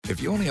If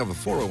you only have a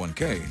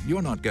 401k,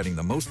 you're not getting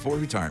the most for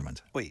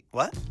retirement. Wait,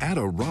 what? Add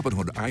a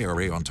Robinhood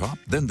IRA on top,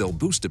 then they'll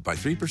boost it by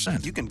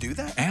 3%. You can do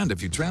that? And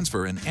if you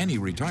transfer in any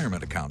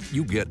retirement account,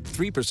 you get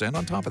 3%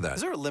 on top of that.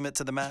 Is there a limit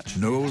to the match?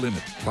 No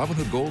limit.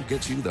 Robinhood Gold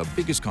gets you the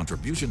biggest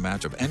contribution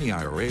match of any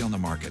IRA on the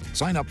market.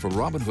 Sign up for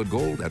Robinhood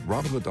Gold at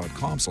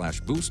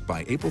Robinhood.com/boost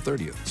by April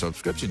 30th.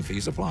 Subscription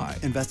fees apply.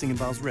 Investing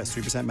involves risk.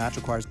 3% match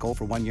requires gold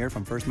for 1 year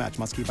from first match.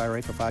 Must keep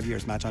IRA for 5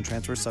 years. Match on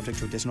transfers subject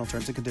to additional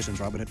terms and conditions.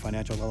 Robinhood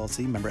Financial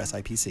LLC, member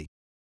SIPC.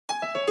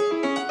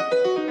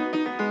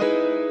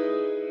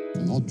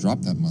 I'll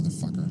drop that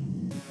motherfucker.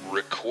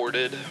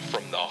 Recorded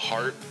from the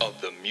heart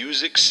of the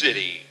Music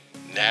City,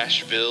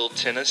 Nashville,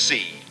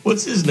 Tennessee.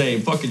 What's his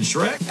name? Fucking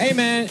Shrek? Hey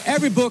man,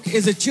 every book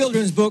is a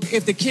children's book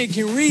if the kid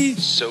can read.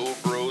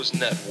 SoBros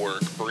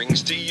Network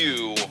brings to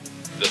you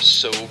the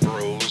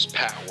SoBros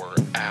Power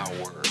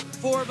Hour.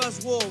 4 of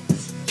us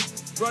wolves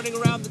running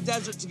around the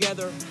desert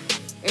together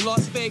in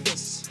Las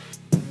Vegas,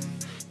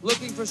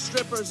 looking for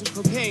strippers and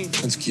cocaine.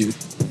 That's cute.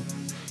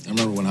 I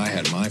remember when I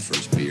had my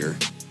first beer.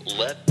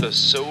 Let the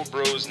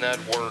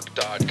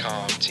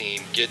SoBrosNetwork.com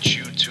team get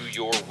you to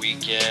your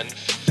weekend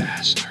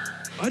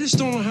faster. I just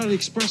don't know how to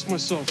express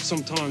myself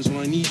sometimes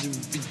when I need to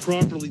be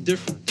properly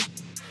different.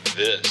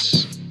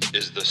 This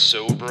is the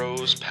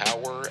SoBros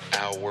Power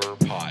Hour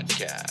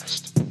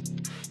podcast.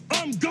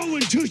 I'm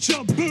going to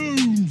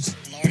Shabooms!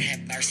 Lord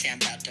have mercy, I'm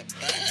about to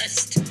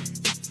bust.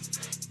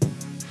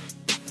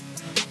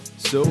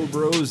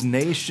 SoBros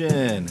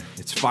Nation,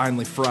 it's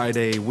finally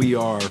Friday. We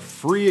are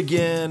free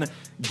again,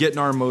 getting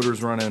our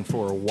motors running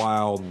for a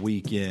wild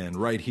weekend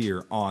right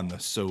here on the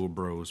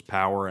SoBros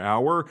Power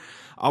Hour.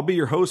 I'll be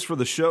your host for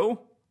the show,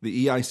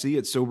 the EIC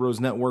at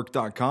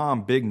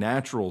SoBrosNetwork.com, Big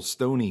Natural,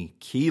 Stoney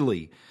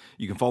Keeley.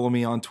 You can follow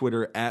me on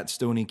Twitter at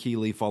Stoney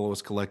Keeley. Follow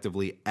us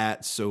collectively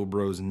at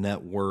SoBros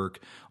Network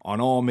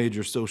on all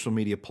major social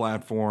media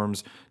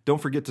platforms.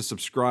 Don't forget to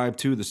subscribe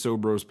to the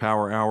SoBros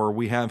Power Hour.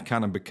 We have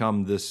kind of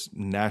become this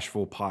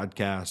Nashville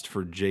podcast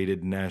for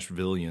jaded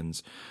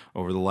Nashvillians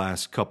over the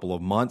last couple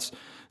of months.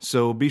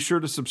 So be sure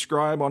to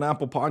subscribe on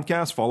Apple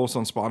Podcasts. Follow us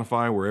on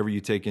Spotify, wherever you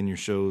take in your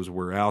shows.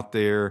 We're out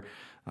there.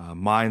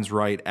 Mind's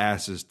right,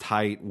 ass is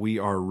tight. We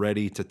are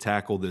ready to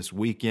tackle this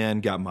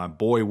weekend. Got my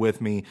boy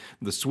with me,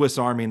 the Swiss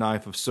Army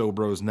knife of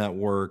SoBros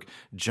Network,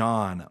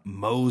 John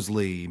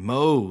Mosley.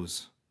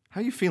 Mose,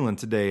 how you feeling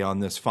today on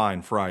this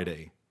fine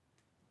Friday?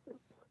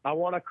 I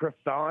want a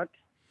croissant.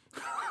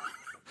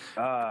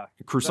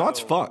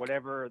 Croissant's fuck.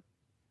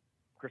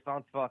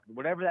 Croissant's fuck.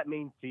 Whatever that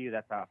means to you,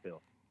 that's how I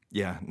feel.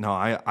 Yeah, no,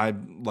 I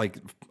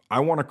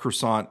want a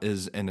croissant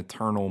is an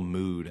eternal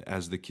mood,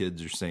 as the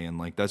kids are saying.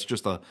 Like that's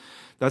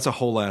a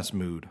whole ass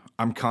mood.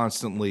 I'm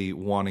constantly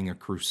wanting a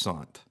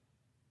croissant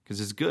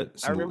because it's good.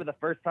 I remember the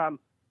first time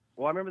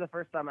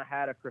I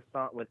had a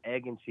croissant with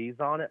egg and cheese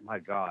on it. My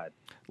God,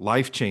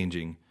 life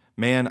changing,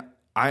 man.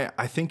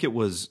 I think it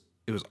was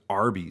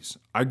Arby's.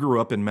 I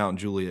grew up in Mount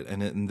Juliet,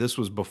 and this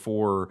was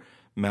before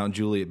Mount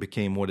Juliet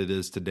became what it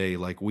is today.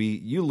 Like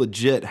you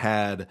legit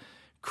had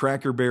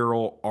Cracker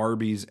Barrel,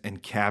 Arby's,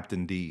 and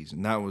Captain D's,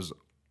 and that was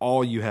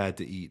all you had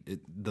to eat.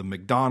 The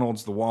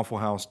McDonald's, the Waffle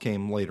House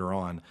came later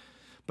on,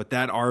 but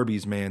that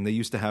Arby's, man, they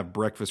used to have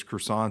breakfast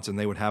croissants, and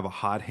they would have a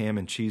hot ham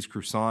and cheese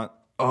croissant.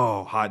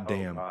 Oh, hot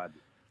damn. God.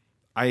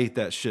 I ate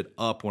that shit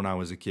up when I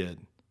was a kid.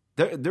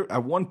 There,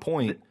 at one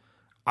point,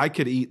 I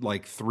could eat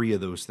like 3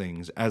 of those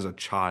things as a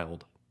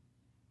child.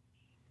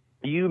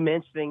 You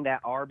mentioning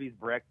that Arby's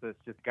breakfast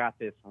just got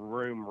this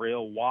room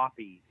real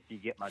whoppy, if you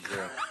get my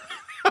drift.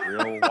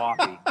 Real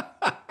whoppy.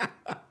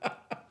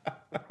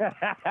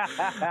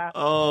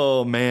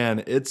 Oh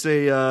man, it's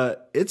a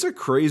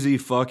crazy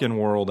fucking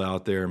world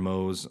out there,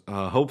 Mose.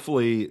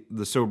 Hopefully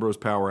the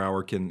SoBros Power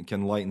Hour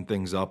can lighten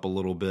things up a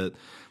little bit.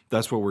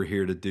 That's what we're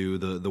here to do.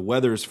 The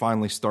weather is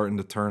finally starting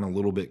to turn a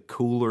little bit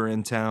cooler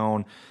in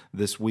town.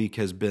 This week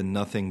has been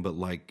nothing but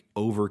like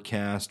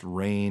overcast,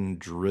 rain,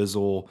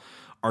 drizzle.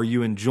 Are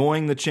you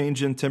enjoying the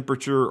change in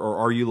temperature, or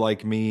are you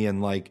like me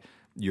and like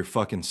your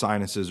fucking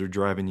sinuses are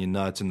driving you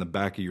nuts and the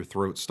back of your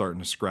throat's starting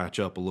to scratch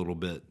up a little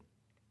bit?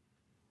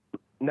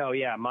 No,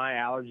 yeah, my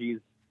allergies,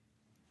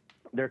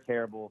 they're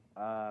terrible.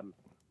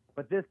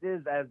 But this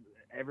is, as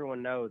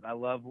everyone knows, I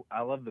love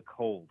the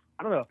cold.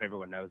 I don't know if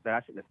everyone knows that.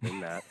 I shouldn't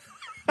assume that.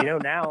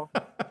 Now.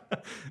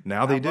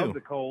 Now they do. I love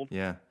the cold.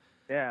 Yeah.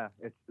 Yeah,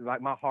 it's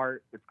like my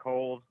heart. It's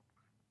cold.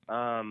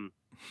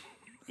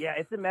 Yeah,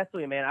 it's a mess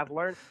with me, man. I've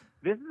learned.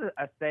 This is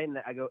a saying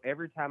that I go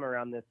every time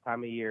around this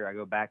time of year. I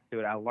go back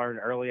to it. I learned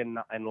early in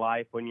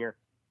life when you're,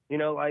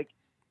 like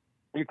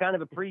you're kind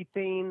of a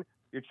preteen.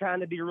 You're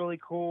trying to be really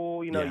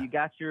cool. You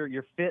got your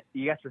fit.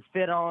 You got your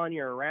fit on.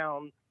 You're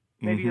around.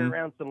 Maybe you're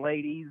around some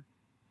ladies,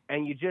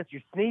 and you're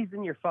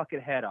sneezing your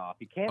fucking head off.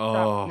 You can't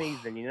stop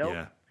sneezing.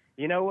 Yeah.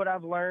 You know what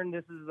I've learned?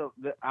 This is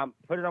I'm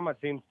put it on my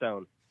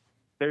tombstone.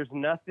 There's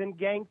nothing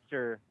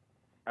gangster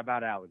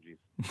about allergies.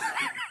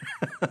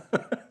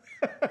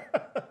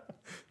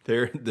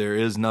 There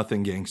is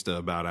nothing gangsta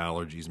about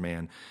allergies,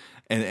 man.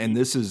 And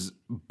this is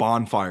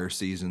bonfire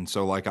season.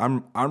 So like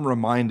I'm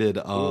reminded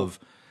of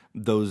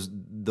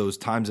those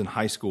times in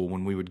high school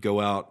when we would go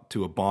out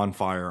to a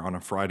bonfire on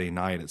a Friday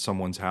night at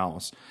someone's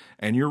house.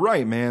 And you're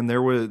right, man.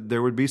 There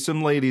would be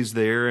some ladies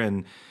there,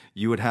 and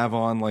you would have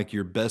on like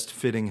your best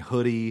fitting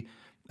hoodie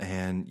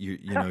and you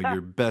know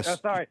your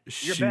best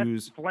shoes. Your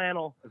best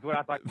flannel is what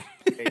I thought.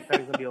 Okay, so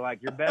it's gonna be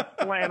like your best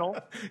flannel.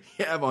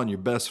 You have on your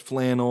best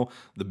flannel,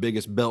 the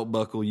biggest belt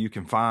buckle you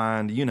can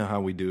find. You know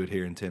how we do it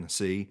here in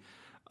Tennessee.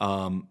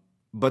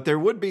 But there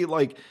would be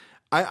like,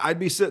 I'd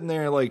be sitting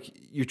there like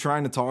you're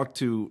trying to talk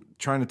to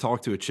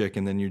a chick,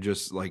 and then you're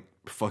just like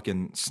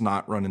fucking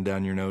snot running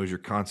down your nose. You're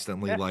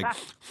constantly like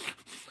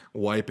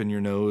wiping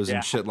your nose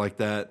and shit like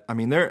that. I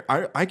mean,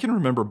 I can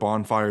remember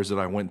bonfires that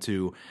I went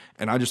to,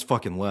 and I just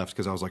fucking left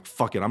because I was like,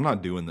 fuck it, I'm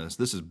not doing this.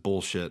 This is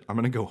bullshit. I'm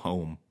gonna go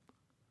home.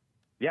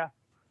 Yeah.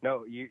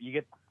 No, you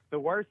get the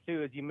worst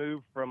too is you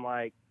move from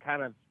like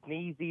kind of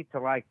sneezy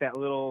to like that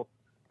little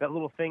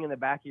thing in the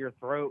back of your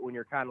throat when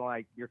you're kind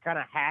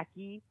of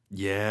hacky.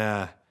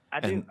 Yeah.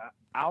 I'm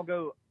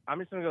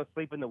just gonna go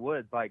sleep in the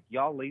woods. Like,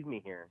 y'all leave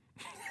me here.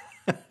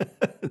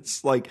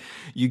 It's like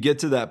you get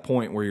to that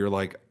point where you're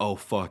like, oh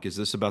fuck, is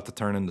this about to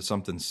turn into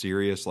something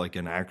serious, like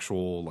an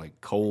actual like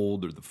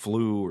cold or the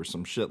flu or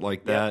some shit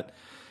like that?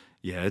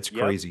 Yeah, it's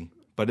crazy.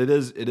 But it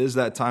is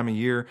that time of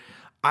year.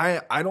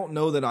 I don't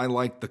know that I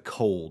like the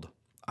cold.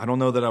 I don't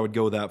know that I would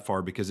go that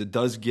far, because it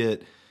does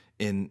get,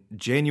 in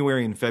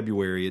January and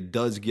February, it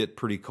does get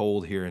pretty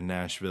cold here in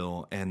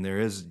Nashville, and there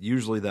is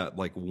usually that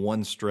like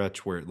one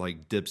stretch where it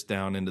like dips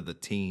down into the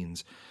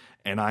teens,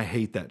 and I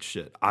hate that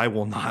shit. I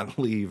will not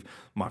leave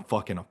my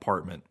fucking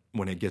apartment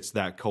when it gets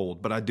that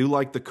cold. But I do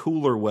like the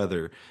cooler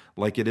weather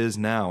like it is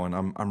now,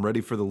 and I'm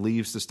ready for the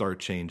leaves to start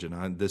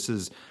changing. This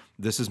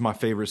is my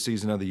favorite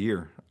season of the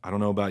year. I don't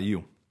know about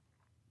you.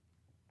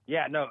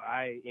 Yeah, no,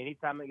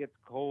 anytime it gets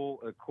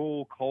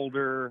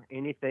colder,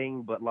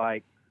 anything but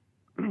like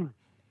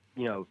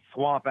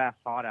swamp ass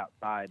hot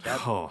outside.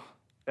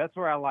 That's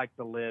where I like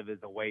to live, is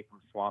away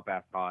from swamp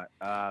ass hot.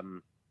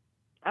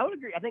 I would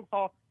agree. I think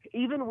fall,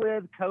 even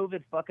with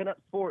COVID fucking up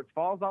sports,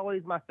 fall's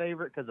always my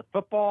favorite because of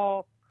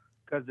football,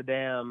 because of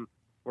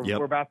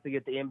we're about to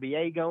get the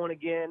NBA going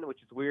again,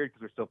 which is weird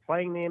because we're still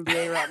playing the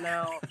NBA right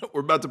now.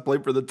 We're about to play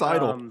for the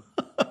title.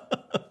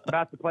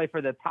 About to play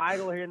for the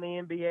title here in the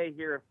NBA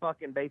here in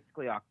fucking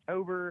basically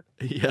October.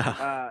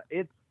 Yeah.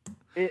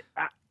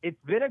 It's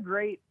been a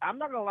great, I'm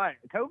not going to lie,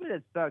 COVID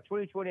has sucked.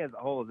 2020 as a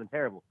whole has been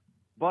terrible.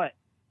 But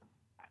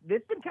this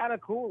has been kind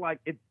of cool. Like,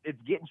 it's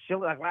getting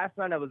chilly. Like, last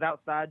night I was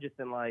outside just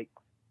in, like,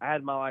 I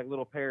had my, like,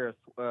 little pair of,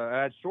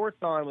 I had shorts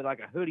on with,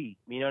 like, a hoodie.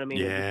 You know what I mean?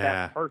 Yeah. It's just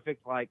that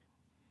perfect, like,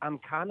 I'm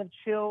kind of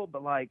chill,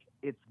 but, like,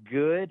 it's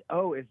good.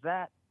 Oh,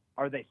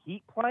 are the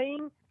Heat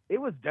playing?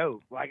 It was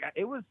dope. Like,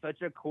 it was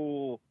such a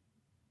cool,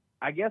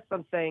 I guess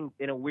I'm saying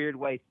in a weird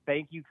way,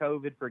 thank you,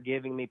 COVID, for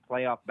giving me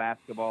playoff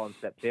basketball in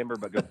September,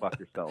 but go fuck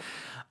yourself.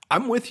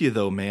 I'm with you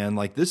though, man.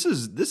 Like this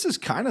is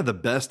kind of the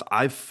best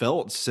I've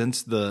felt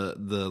since the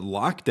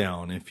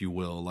lockdown, if you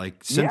will.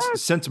 Like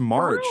since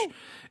March,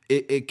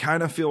 it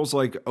kind of feels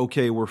like,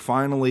 okay, we're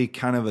finally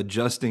kind of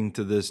adjusting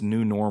to this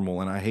new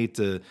normal. And I hate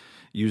to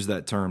use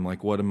that term.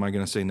 Like, what am I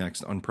going to say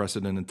next?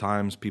 Unprecedented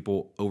times.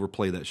 People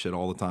overplay that shit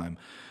all the time.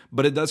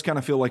 But it does kind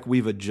of feel like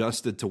we've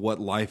adjusted to what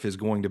life is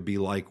going to be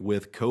like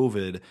with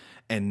COVID,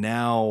 and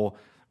now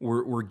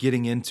we're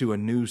getting into a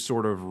new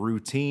sort of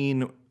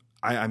routine.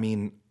 I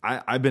mean,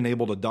 I've been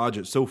able to dodge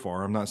it so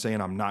far. I'm not saying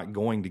I'm not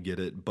going to get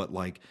it, but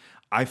like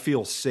I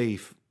feel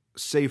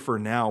safer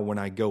now when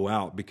I go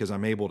out because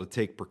I'm able to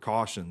take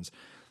precautions.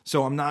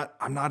 So I'm not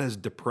as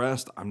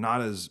depressed. I'm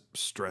not as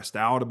stressed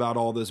out about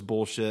all this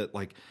bullshit.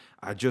 Like,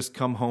 I just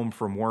come home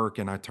from work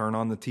and I turn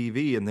on the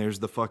TV and there's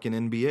the fucking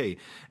NBA,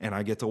 and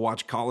I get to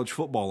watch college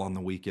football on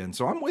the weekend.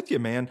 So I'm with you,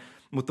 man.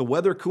 With the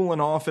weather cooling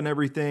off and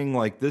everything,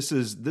 like this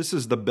is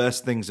the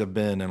best things have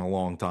been in a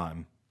long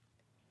time.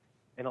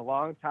 In a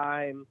long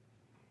time.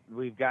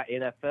 We've got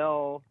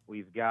NFL.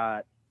 We've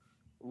got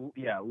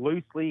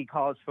loose league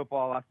college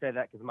football. I say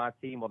that because my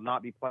team will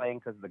not be playing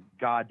because of the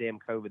goddamn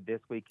COVID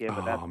this weekend.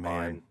 But that's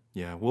fine.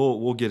 Yeah,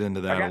 we'll get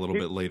into that a little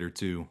bit later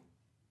too.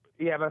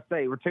 Yeah, but I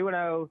say we're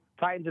 2-0.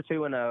 Titans are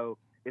 2-0.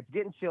 It's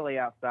getting chilly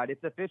outside.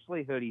 It's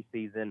officially hoodie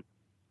season.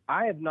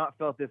 I have not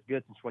felt this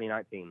good since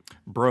 2019.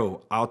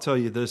 Bro, I'll tell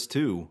you this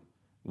too.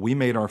 We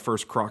made our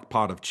first crock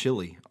pot of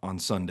chili on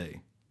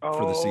Sunday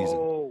for the season.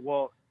 Oh,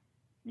 well,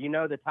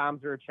 the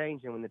times are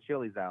changing when the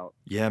chili's out.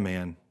 Yeah,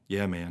 man.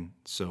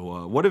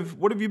 So what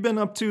have you been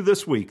up to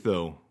this week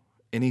though?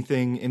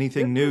 Anything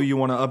new you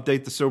want to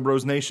update the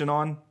SoBros Nation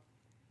on?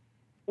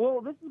 Well,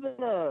 this has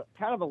been a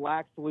kind of a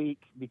lax week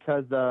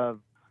because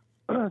of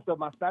so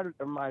my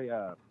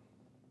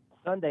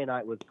Sunday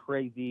night was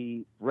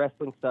crazy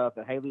wrestling stuff,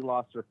 and Haley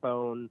lost her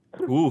phone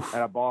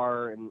at a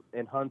bar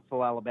in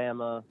Huntsville,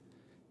 Alabama.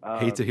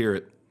 Hate to hear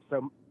it.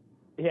 So,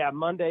 yeah,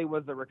 Monday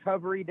was a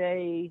recovery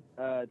day.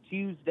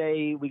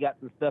 Tuesday, we got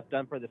some stuff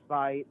done for the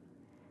site,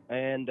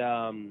 and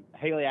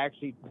Haley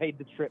actually made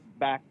the trip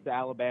back to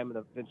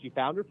Alabama, and she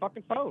found her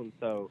fucking phone.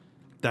 So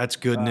that's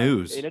good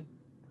news.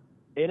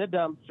 In a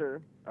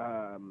dumpster.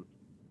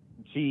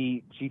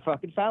 she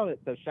fucking found it.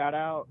 So shout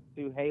out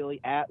to Haley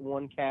at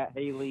One Cat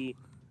Haley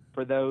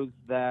for those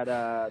that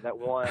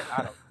want.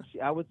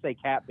 I would say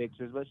cat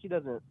pictures, but she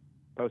doesn't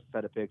post a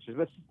set of pictures.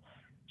 But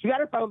she got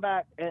her phone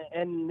back,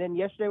 and then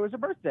yesterday was her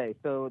birthday.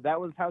 So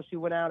that was how she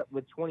went out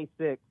with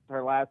 26.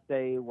 Her last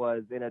day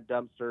was in a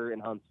dumpster in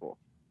Huntsville.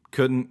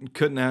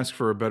 Couldn't ask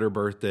for a better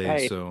birthday.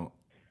 Hey, so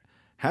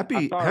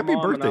happy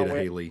birthday to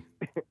Haley.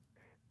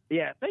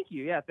 Yeah, thank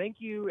you. Yeah, thank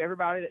you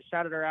everybody that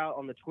shouted her out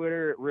on the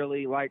Twitter. It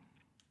really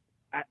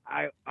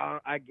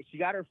she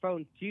got her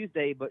phone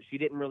Tuesday, but she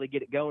didn't really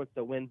get it going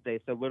till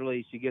Wednesday. So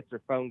literally, she gets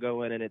her phone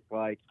going, and it's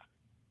like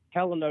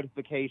hella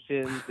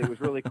notifications. It was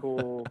really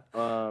cool.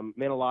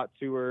 Meant a lot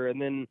to her.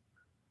 And then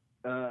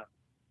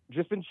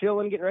just been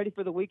chilling, getting ready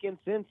for the weekend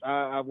since.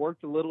 I've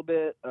worked a little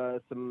bit. I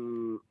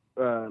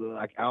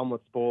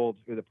almost spoiled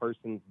the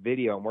person's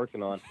video I'm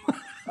working on.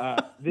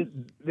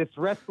 This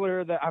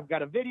wrestler that I've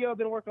got a video I've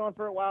been working on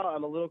for a while.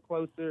 I'm a little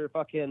closer.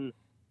 Fucking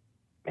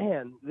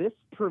man, this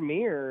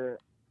premiere,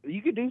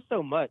 you could do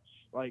so much.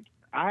 Like,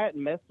 I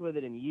hadn't messed with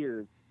it in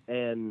years,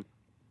 and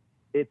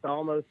it's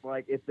almost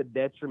like it's a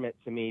detriment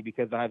to me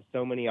because I have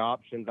so many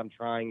options. I'm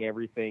trying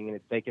everything, and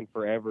it's taking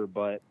forever.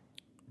 But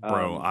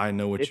bro, I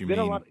know what you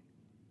mean.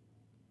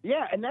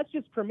 Yeah, and that's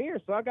just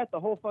Premiere. So I've got the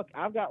whole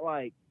I've got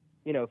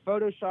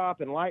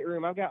Photoshop and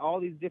Lightroom. I've got all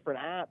these different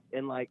apps,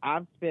 and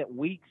I've spent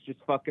weeks just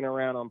fucking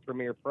around on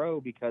Premiere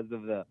Pro because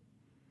of the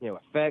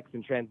effects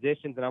and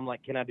transitions. And I'm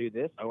like, can I do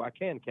this? Oh, I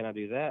can. Can I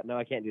do that? No,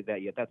 I can't do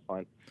that yet. That's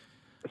fine.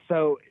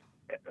 So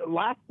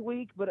last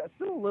week, but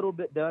still a little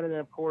bit done. And then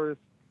of course,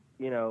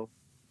 2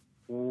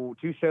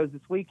 shows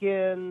this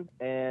weekend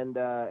and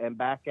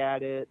back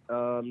at it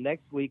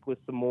next week with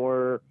some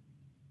more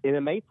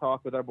MMA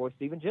talk with our boy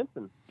Steven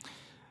Jensen.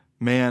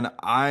 Man,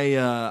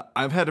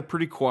 I've had a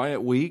pretty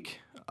quiet week.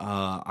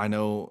 I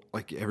know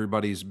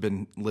everybody's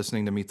been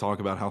listening to me talk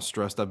about how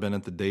stressed I've been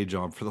at the day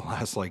job for the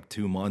last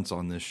 2 months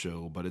on this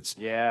show, but it's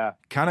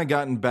kind of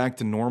gotten back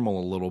to normal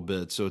a little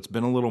bit. So it's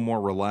been a little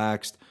more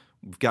relaxed.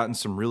 We've gotten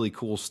some really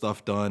cool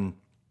stuff done,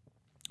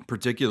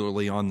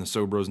 particularly on the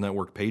SoBros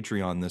Network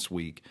Patreon this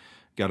week.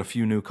 Got a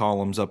few new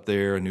columns up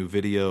there, a new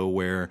video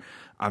where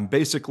I'm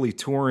basically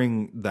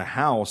touring the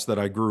house that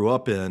I grew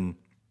up in,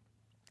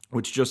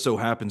 which just so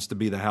happens to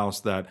be the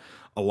house that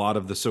a lot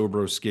of the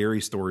SoBros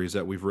scary stories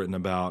that we've written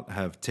about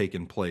have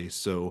taken place.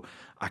 So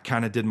I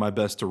kind of did my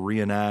best to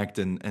reenact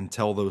and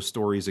tell those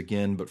stories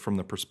again, but from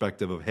the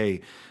perspective of,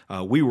 hey,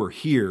 we were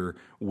here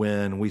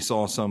when we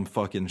saw some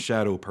fucking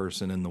shadow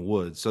person in the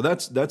woods. So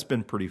that's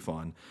been pretty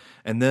fun.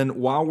 And then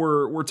while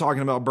we're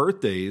talking about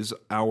birthdays,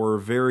 our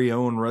very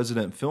own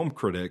resident film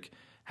critic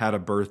had a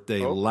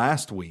birthday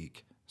last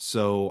week.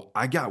 So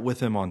I got with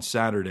him on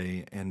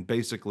Saturday and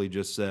basically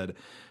just said,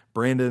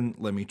 Brandon,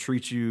 let me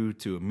treat you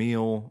to a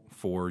meal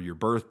for your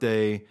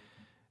birthday.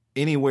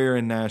 Anywhere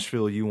in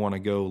Nashville you want to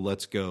go,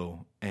 let's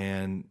go.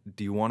 And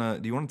do you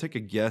want to take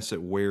a guess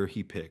at where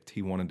he picked?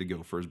 He wanted to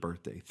go for his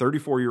birthday.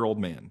 34-year-old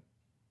man.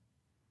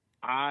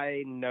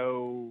 I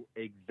know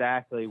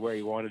exactly where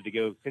he wanted to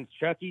go. Since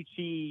Chuck E.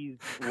 Cheese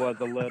was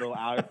a little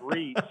out of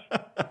reach,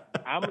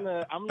 I'm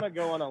gonna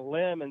go on a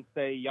limb and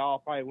say y'all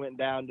probably went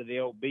down to the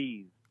old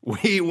Bees.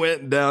 We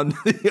went down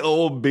to the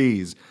old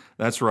Bees.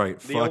 That's right.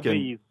 The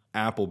fucking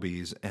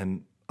Applebee's.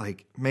 And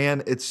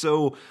man, it's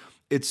so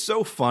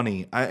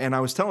funny. I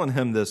was telling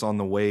him this on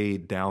the way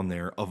down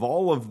there. Of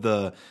all of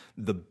the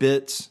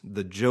bits,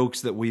 the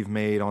jokes that we've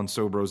made on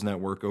SoBros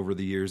Network over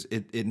the years,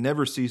 it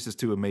never ceases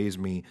to amaze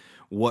me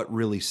what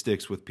really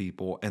sticks with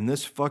people. And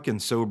this fucking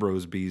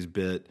SoBros Bees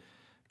bit,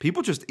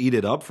 people just eat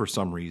it up for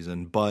some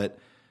reason. But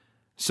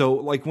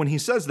so when he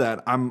says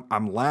that,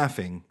 I'm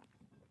laughing.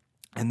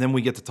 And then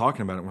we get to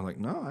talking about it, and we're like,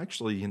 no,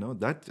 actually,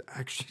 that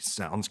actually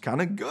sounds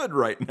kind of good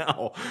right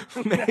now.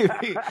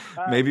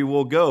 maybe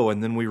we'll go.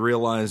 And then we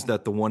realize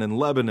that the one in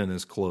Lebanon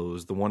is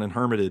closed. The one in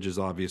Hermitage is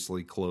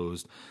obviously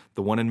closed.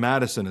 The one in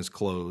Madison is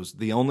closed.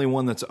 The only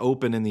one that's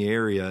open in the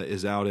area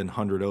is out in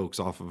 100 Oaks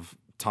off of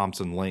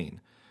Thompson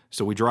Lane.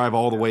 So we drive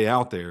all the way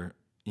out there.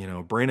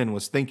 Brandon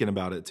was thinking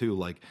about it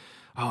too.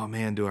 Oh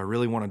man, do I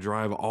really want to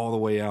drive all the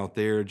way out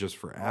there just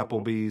for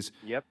Applebee's?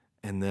 Yep.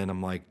 And then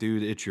I'm like,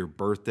 dude, it's your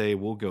birthday.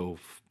 We'll go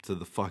to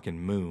the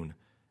fucking moon.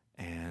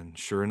 And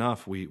sure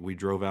enough, we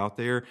drove out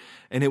there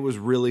and it was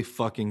really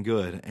fucking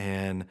good.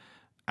 And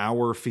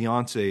our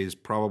fiancés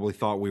probably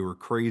thought we were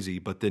crazy.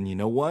 But then you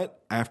know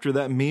what? After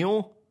that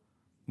meal,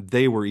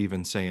 they were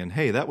even saying,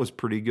 hey, that was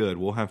pretty good.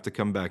 We'll have to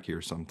come back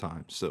here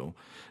sometime. So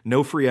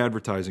no free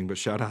advertising, but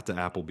shout out to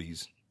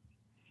Applebee's.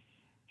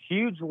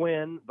 Huge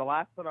win. The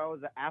last time I was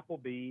at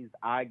Applebee's,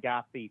 I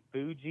got the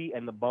Fuji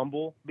and the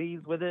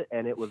Bumblebees with it,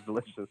 and it was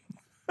delicious.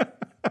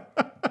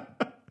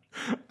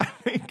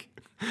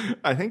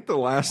 I think the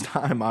last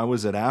time I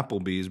was at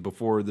Applebee's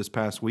before this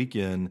past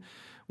weekend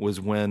was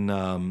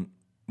when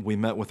we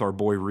met with our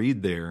boy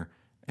Reed there,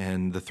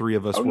 and the three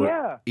of us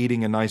were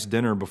eating a nice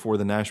dinner before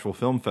the Nashville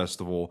Film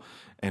Festival,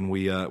 and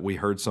we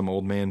heard some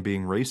old man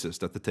being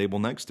racist at the table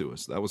next to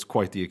us. That was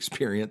quite the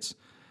experience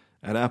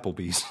at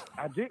Applebee's.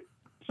 I do.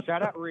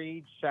 Shout out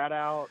Reed. Shout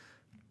out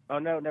Oh,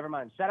 no, never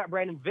mind. Shout out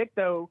Brandon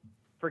Victo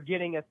for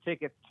getting us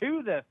tickets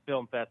to the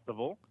film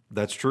festival.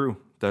 That's true.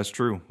 That's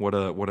true. What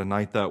a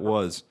night that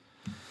was.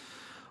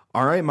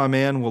 All right, my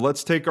man. Well,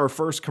 let's take our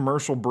first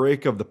commercial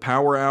break of the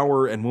Power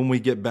Hour, and when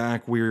we get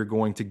back, we're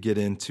going to get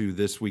into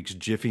this week's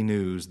Jiffy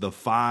News, the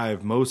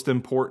 5 most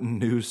important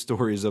news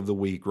stories of the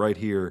week, right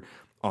here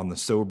on the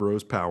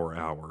SoBros Power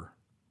Hour.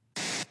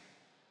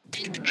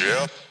 Jiffy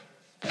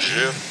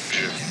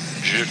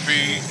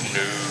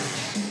News.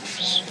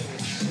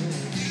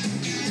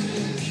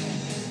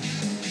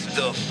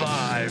 The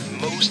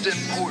 5 most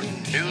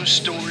important news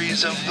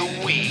stories of the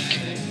week.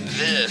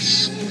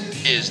 This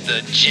is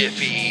the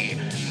Jiffy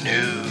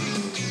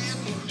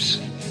News.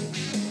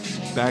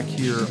 Back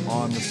here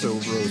on the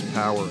SoBros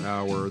Power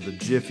Hour, the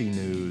Jiffy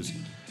News.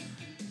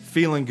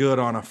 Feeling good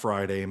on a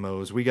Friday,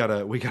 Mose. We got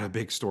a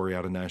big story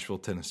out of Nashville,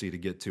 Tennessee to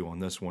get to on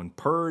this one.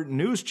 Per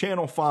News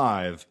Channel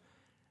 5,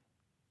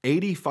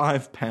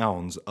 85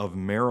 pounds of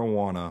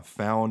marijuana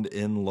found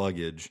in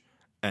luggage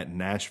at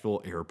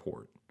Nashville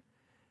airport.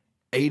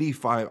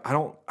 85. I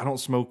don't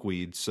smoke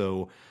weed,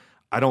 so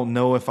I don't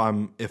know if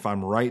I'm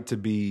right to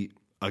be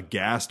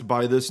aghast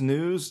by this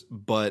news,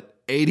 but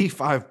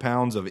 85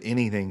 pounds of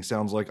anything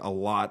sounds like a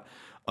lot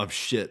of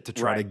shit to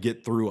try to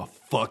get through a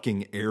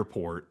fucking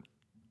airport.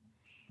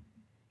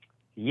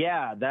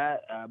 Yeah,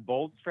 that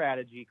bold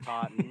strategy,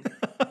 Cotton.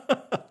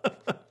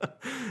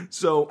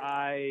 So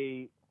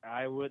I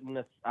would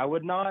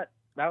not.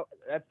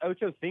 That's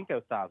Ocho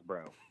Cinco size,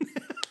 bro.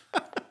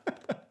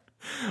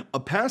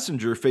 A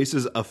passenger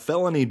faces a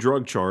felony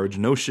drug charge,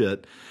 no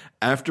shit,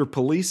 after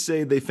police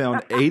say they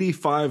found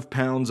 85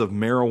 pounds of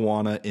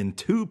marijuana in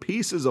 2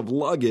 pieces of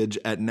luggage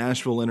at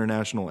Nashville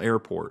International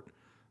Airport.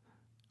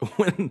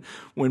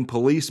 When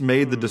police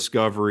made the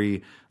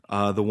discovery,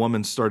 the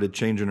woman started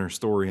changing her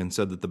story and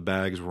said that the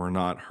bags were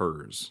not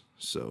hers.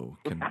 So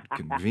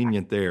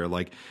convenient there.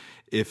 Like,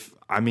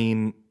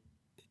 I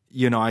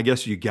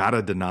guess you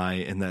gotta deny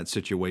in that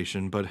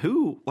situation, but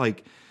who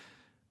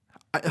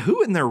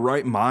in their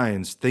right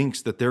minds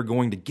thinks that they're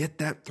going to get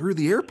that through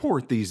the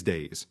airport these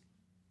days?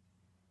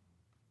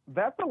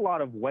 That's a lot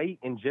of weight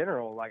in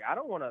general. Like, I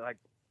don't want to,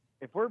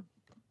 if we're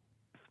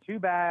 2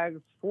 bags,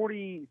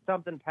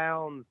 40-something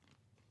pounds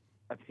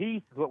a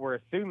piece is what we're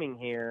assuming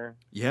here.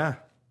 Yeah.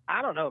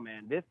 I don't know,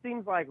 man. This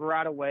seems like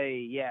right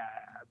away,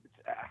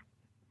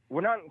 we're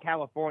not in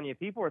California.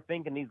 People are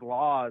thinking these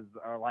laws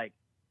are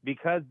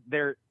because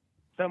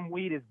some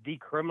weed is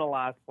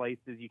decriminalized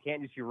places, you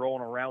can't just be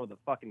rolling around with a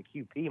fucking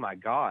QP. My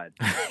God.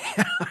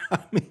 I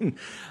mean,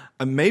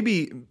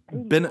 maybe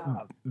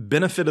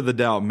benefit of the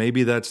doubt.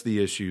 Maybe that's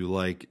the issue.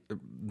 Like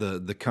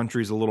the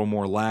country's a little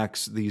more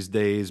lax these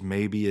days.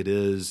 Maybe it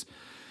is.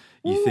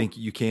 You think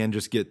you can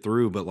just get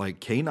through, but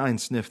K9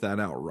 sniffed that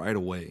out right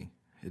away.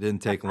 It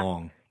didn't take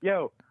long.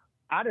 Yo,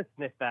 I just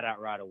sniffed that out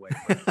right away.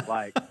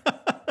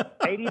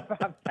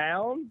 85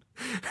 pounds?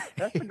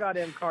 That's the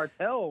goddamn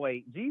cartel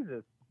weight.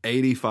 Jesus.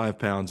 85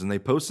 pounds, and they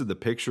posted the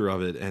picture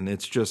of it, and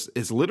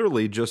it's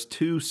literally just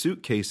 2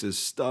 suitcases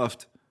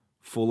stuffed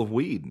full of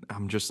weed.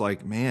 I'm just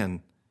like,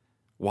 man,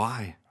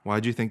 why?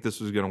 Why'd you think this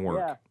was going to work?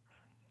 Yeah.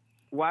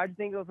 Why'd you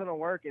think it was going to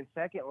work? And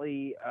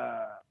secondly,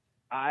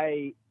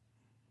 I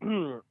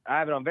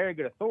have it on very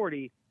good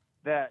authority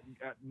that,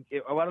 I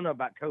don't know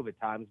about COVID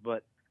times,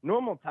 but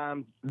normal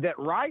times, that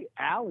right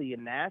alley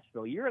in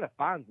Nashville, you're going to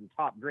find some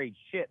top grade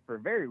shit for a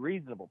very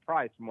reasonable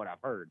price from what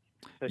I've heard.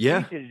 So she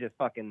should have just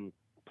fucking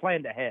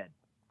plan ahead.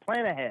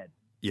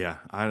 Yeah,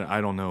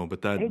 I don't know,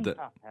 but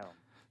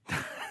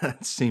that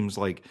seems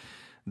like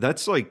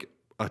that's like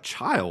a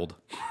child.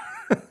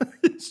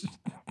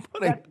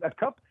 A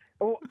couple.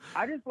 Oh,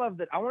 I just love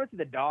that. I want to see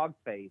the dog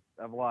face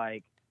of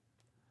are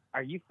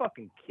you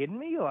fucking kidding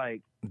me?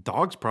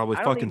 Dog's probably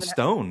fucking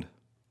stoned.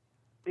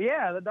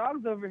 Yeah, the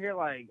dog's over here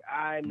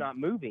I'm not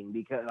moving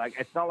because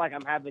it's not like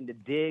I'm having to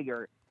dig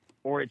or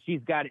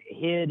she's got it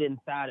hid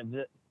inside of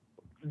it.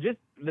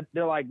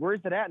 They're like, where's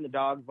it at? And the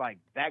dog's like,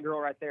 that girl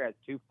right there has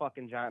 2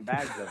 fucking giant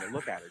bags of it.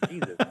 Look at her.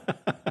 Jesus.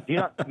 Do you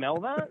not smell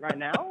that right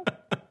now?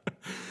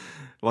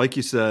 Like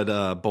you said,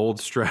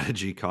 bold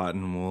strategy,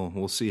 Cotton.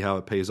 We'll see how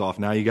it pays off.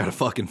 Now you got a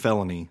fucking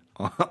felony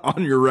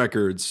on your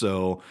record,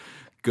 so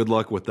good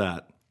luck with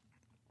that.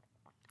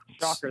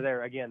 Shocker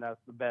there. Again, that's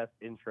the best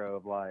intro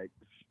of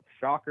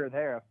shocker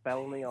there, a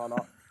felony on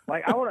all.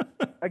 I want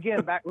to,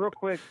 again, back real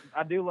quick,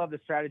 I do love the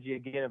strategy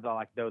again of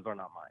those are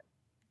not mine.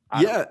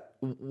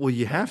 Well,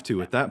 you have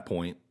to at that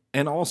point.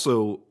 And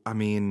also, I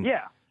mean,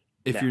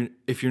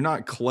 if you're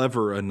not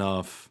clever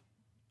enough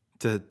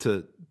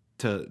to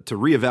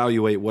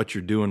reevaluate what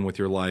you're doing with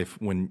your life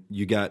when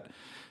you got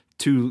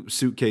 2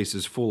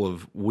 suitcases full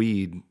of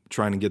weed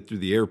trying to get through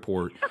the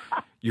airport,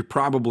 you're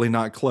probably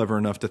not clever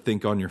enough to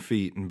think on your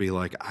feet and be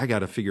like, I got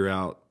to figure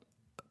out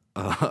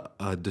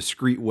a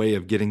discreet way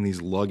of getting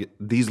these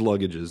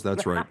luggages.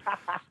 That's right.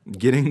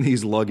 Getting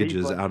these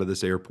luggages out of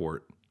this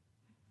airport.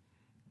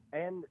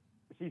 And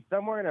she's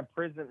somewhere in a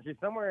prison. She's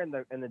somewhere in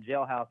the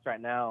jailhouse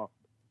right now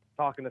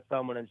talking to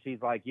someone, and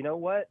she's like, you know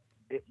what?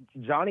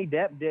 Johnny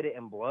Depp did it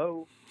in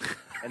Blow.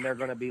 And they're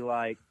going to be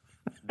like,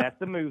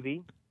 that's a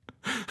movie.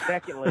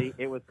 Secondly,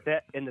 it was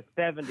set in the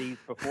 70s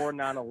before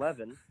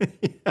 9/11.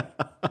 Yeah.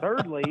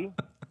 Thirdly,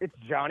 it's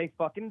Johnny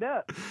fucking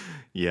Depp.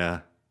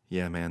 Yeah,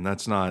 man,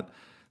 that's not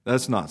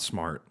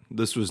smart.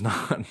 This was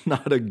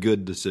not a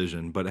good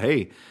decision. But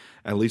hey,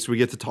 at least we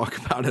get to talk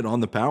about it on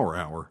the Power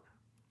Hour.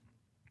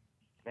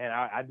 Man,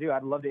 I do.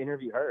 I'd love to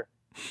interview her.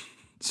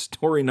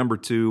 Story number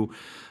 2,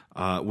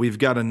 we've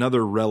got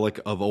another relic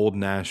of old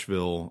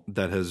Nashville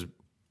that has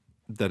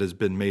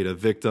been made a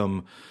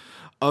victim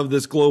of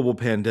this global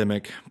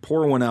pandemic.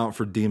 Pour one out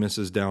for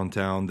Demos's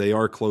downtown. They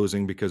are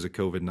closing because of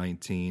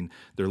COVID-19.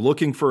 They're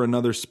looking for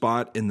another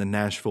spot in the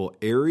Nashville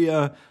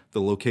area. The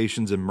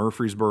locations in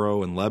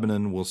Murfreesboro and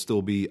Lebanon will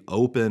still be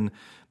open,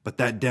 but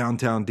that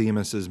downtown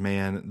Demos's,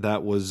 man,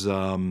 that was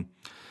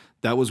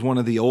one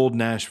of the old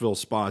Nashville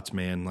spots,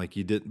 man. Like,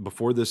 you did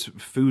before this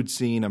food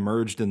scene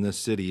emerged in this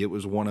city. It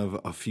was one of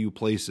a few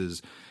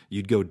places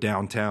you'd go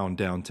downtown,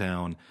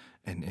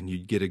 and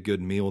you'd get a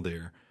good meal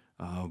there.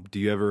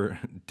 Did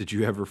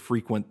you ever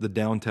frequent the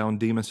downtown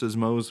Demos's,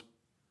 Mose?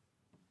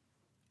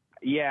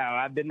 Yeah,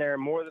 I've been there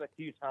more than a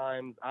few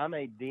times. I'm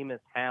a Demos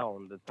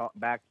hound. To talk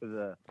back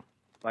to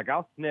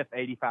I'll sniff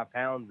 85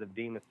 pounds of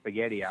Demos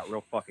spaghetti out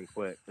real fucking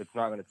quick. It's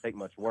not going to take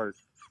much work,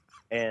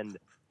 and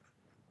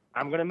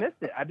I'm going to miss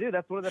it. I do.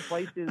 That's one of the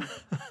places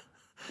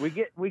we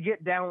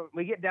get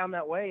down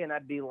that way, and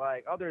I'd be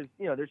like, oh, there's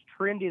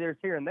trendy, there's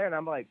here and there, and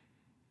I'm like,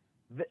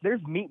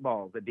 there's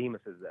meatballs at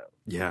Demos's though.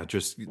 Yeah,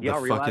 just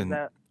y'all the fucking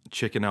that?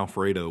 Chicken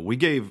Alfredo. We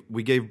gave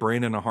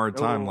Brandon a hard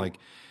time. Like,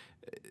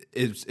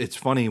 it's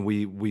funny.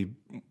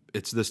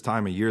 It's this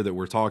time of year that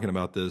we're talking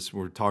about this.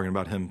 We're talking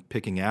about him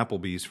picking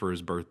Applebee's for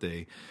his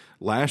birthday.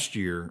 Last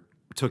year,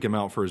 took him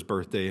out for his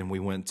birthday, and we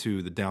went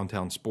to the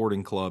downtown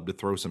sporting club to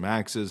throw some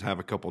axes, have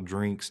a couple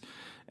drinks,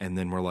 and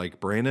then we're like,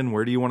 Brandon,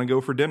 where do you want to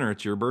go for dinner?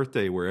 It's your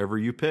birthday, wherever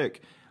you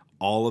pick.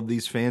 All of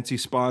these fancy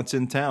spots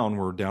in town.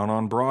 We're down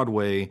on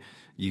Broadway.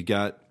 You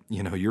got,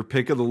 your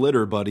pick of the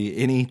litter, buddy.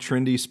 Any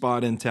trendy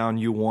spot in town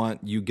you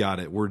want, you got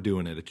it. We're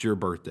doing it. It's your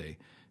birthday.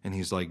 And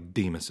he's like,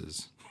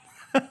 Demos's.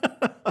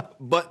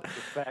 But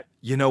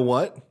you know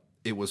what?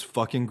 It was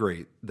fucking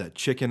great. That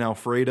chicken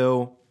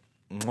Alfredo,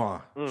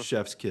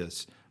 chef's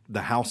kiss.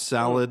 The house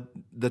salad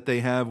that they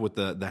have with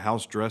the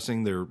house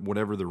dressing,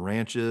 whatever the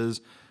ranch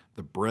is,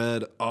 the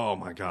bread. Oh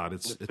my God,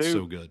 it's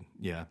so good.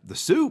 Yeah, the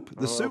soup's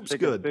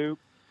good. Soup.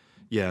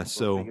 Yeah,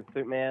 so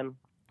soup, man.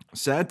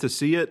 Sad to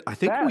see it. I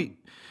think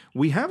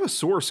we have a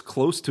source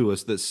close to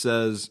us that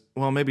says,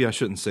 well, maybe I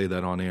shouldn't say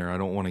that on air. I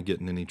don't want to get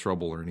in any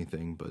trouble or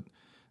anything, but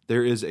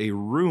there is a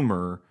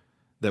rumor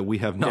that we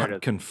have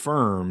not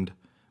confirmed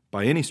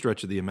by any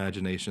stretch of the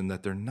imagination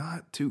that they're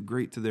not too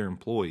great to their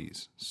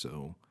employees.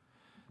 So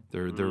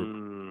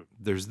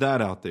there's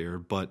that out there,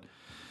 but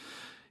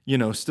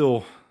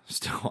still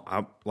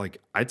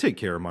I take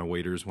care of my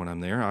waiters when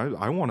I'm there.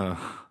 I want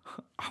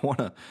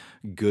a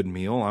good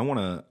meal. I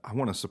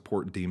want to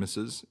support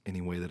Demos's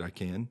any way that I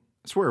can.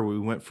 That's where we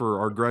went for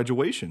our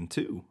graduation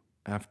too.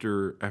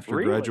 After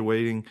really?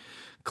 Graduating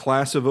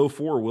class of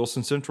 04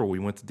 Wilson Central, we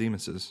went to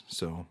Demos's.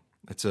 So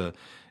it's a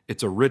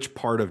rich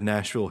part of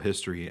Nashville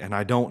history, and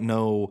I don't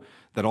know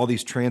that all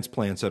these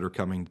transplants that are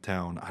coming to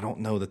town, I don't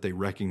know that they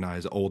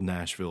recognize old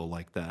Nashville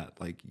like that.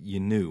 Like, you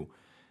knew.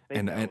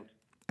 And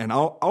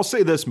I'll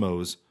say this,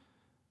 Mose.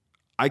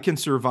 I can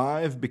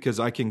survive because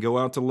I can go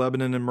out to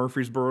Lebanon and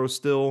Murfreesboro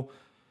still.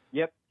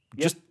 Yep.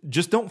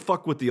 Just don't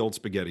fuck with the old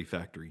spaghetti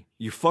factory.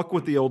 You fuck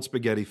with the old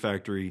spaghetti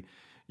factory,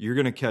 you're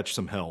gonna catch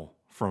some hell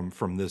from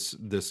this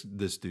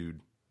dude.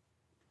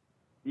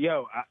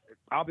 Yo,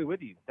 I'll be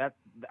with you.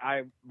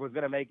 I was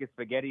gonna make a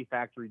spaghetti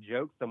factory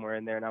joke somewhere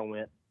in there, and I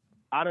went,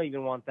 I don't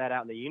even want that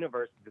out in the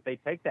universe. If they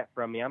take that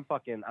from me, I'm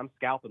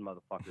scalping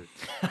motherfuckers.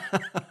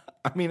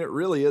 I mean, it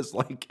really is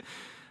like.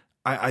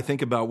 I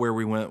think about where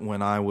we went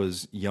when I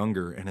was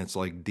younger, and it's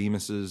like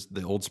Demos's,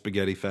 the old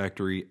spaghetti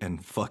factory,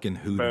 and fucking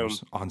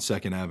Hooters on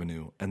 2nd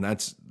Avenue, and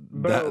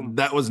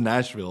that was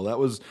Nashville.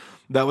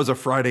 That was a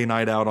Friday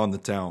night out on the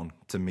town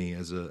to me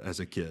as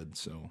a kid.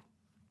 So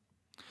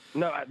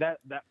no, that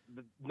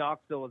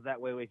Knoxville was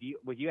that way. If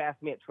you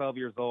asked me at 12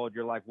 years old,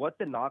 you're like,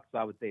 "What's in Knoxville?"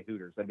 I would say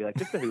Hooters. I'd be like,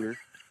 "It's the Hooters."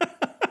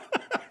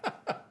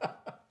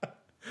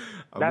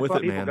 That's why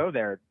people go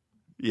there.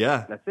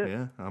 Yeah, that's it.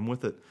 Yeah, I'm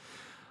with it.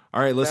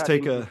 All right, let's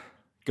take a.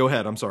 Go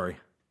ahead. I'm sorry.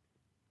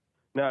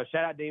 No,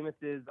 shout out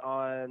Demos's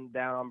down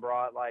on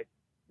Broad. Like,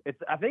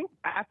 I think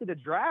after the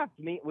draft,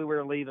 we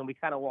were leaving. We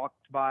kind of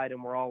walked by it,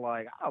 and we're all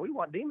like, "Oh, we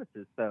want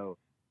Demos's." So,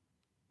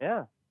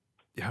 yeah.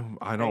 Yeah,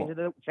 I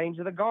don't change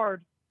of the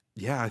guard.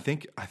 Yeah, I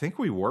think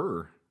we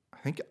were. I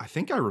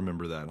think I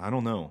remember that. I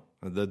don't know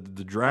the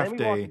draft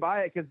day. We walked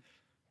by it because,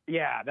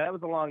 yeah, that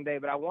was a long day.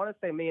 But I want to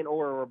say me and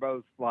Ora were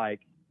both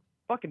like,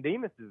 "Fucking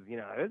Demos's,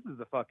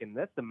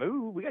 that's the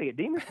move. We gotta get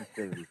Demos's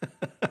soon."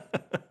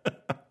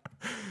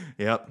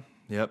 Yep,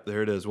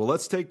 there it is. Well,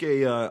 let's take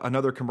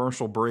another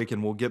commercial break,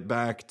 and we'll get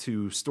back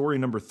to story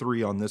number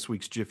 3 on this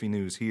week's Jiffy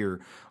News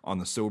here on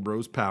the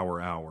SoBros Power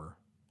Hour.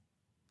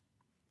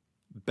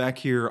 Back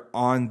here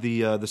on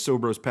the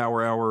SoBros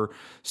Power Hour,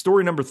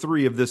 story number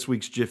 3 of this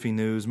week's Jiffy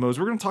News. Mose,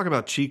 we're going to talk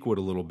about Cheekwood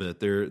a little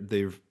bit.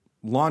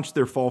 launched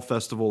their fall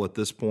festival at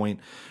this point,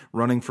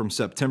 running from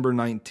September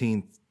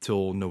 19th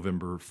till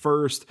November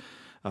 1st.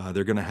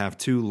 They're going to have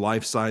 2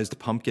 life-sized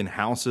pumpkin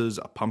houses,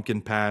 a pumpkin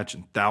patch,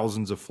 and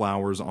thousands of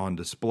flowers on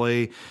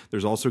display.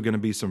 There's also going to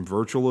be some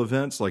virtual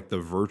events like the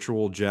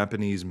virtual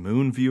Japanese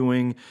moon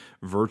viewing,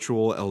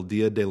 virtual El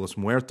Dia de los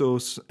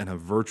Muertos, and a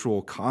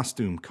virtual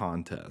costume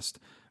contest.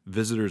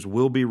 Visitors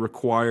will be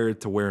required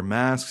to wear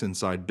masks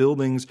inside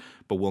buildings,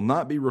 but will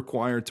not be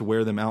required to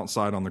wear them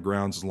outside on the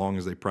grounds as long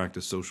as they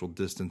practice social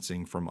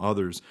distancing from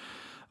others.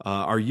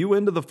 Are you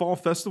into the fall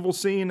festival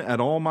scene at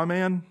all, my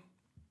man?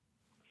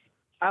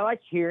 I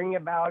like hearing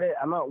about it.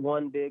 I'm not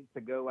one big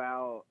to go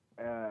out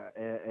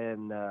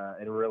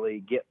and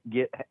really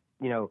get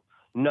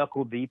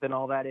knuckle deep and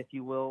all that, if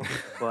you will.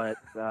 But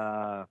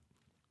I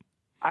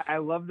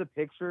love the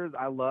pictures.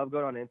 I love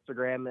going on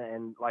Instagram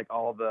and like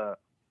all the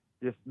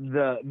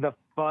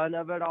fun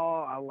of it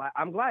all.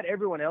 I'm glad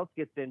everyone else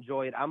gets to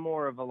enjoy it. I'm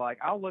more of a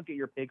I'll look at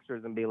your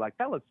pictures and be like,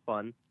 that looks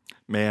fun.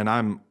 Man,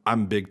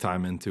 I'm big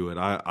time into it.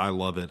 I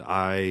love it.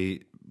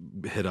 I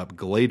hit up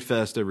Glade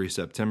Fest every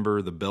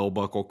September, the Bell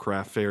Buckle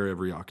Craft Fair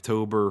every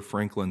October,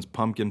 Franklin's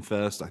Pumpkin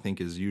Fest I think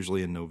is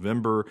usually in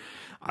November.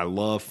 I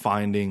love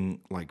finding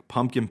like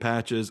pumpkin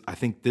patches. I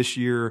think this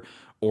year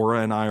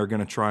Aura and I are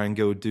going to try and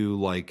go do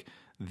like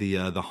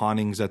the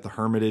hauntings at the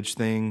Hermitage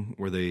thing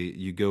where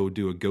you go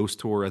do a ghost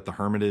tour at the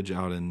Hermitage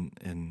out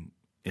in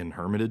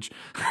Hermitage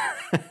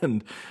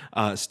and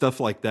stuff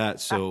like that.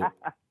 So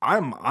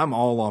I'm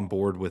all on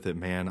board with it,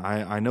 man.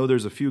 I know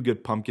there's a few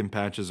good pumpkin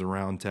patches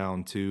around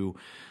town too.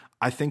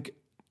 I think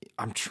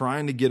I'm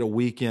trying to get a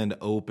weekend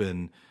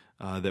open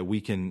that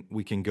we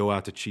can go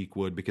out to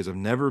Cheekwood because I've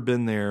never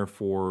been there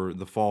for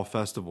the fall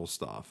festival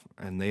stuff,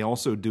 and they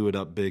also do it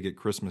up big at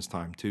Christmas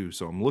time too.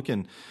 So I'm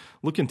looking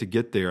to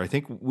get there. I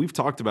think we've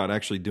talked about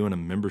actually doing a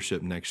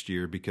membership next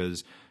year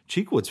because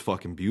Cheekwood's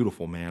fucking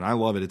beautiful, man. I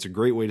love it. It's a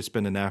great way to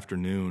spend an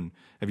afternoon.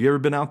 Have you ever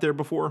been out there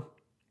before?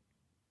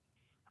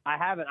 I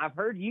haven't. I've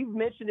heard you've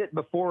mentioned it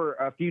before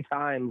a few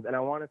times, and I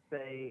want to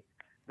say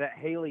that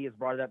Haley has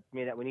brought it up to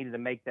me that we needed to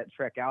make that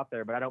trek out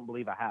there, but I don't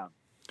believe I have.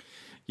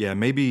 Yeah,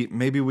 maybe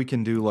we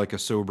can do like a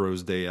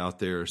SoBros day out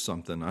there or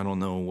something. I don't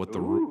know what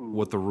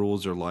the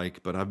rules are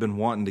like, but I've been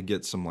wanting to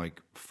get some like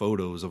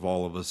photos of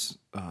all of us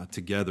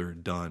together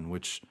done,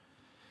 which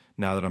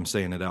now that I'm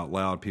saying it out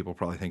loud, people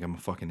probably think I'm a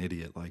fucking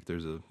idiot. Like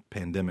there's a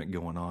pandemic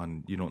going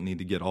on. You don't need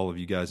to get all of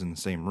you guys in the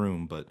same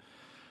room, but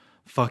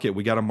fuck it.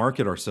 We got to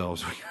market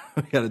ourselves.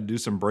 We got to do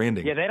some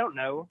branding. Yeah, they don't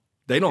know.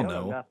 They don't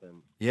know.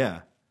 Nothing.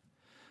 Yeah.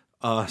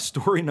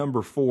 Story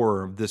number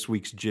 4 of this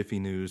week's Jiffy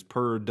News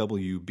per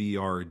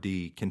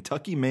WBRD.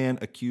 Kentucky man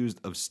accused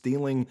of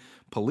stealing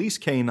police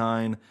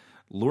canine,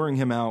 luring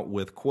him out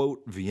with,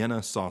 quote,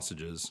 Vienna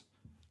sausages.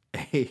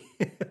 Hey,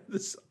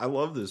 I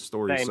love this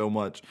story so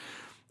much.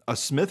 A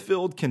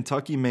Smithfield,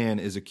 Kentucky man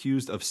is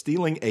accused of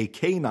stealing a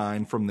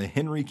canine from the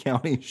Henry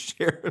County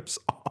Sheriff's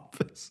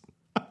Office.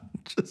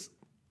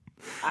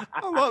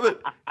 I love it.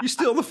 You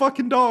steal the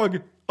fucking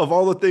dog. Of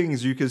all the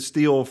things you could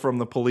steal from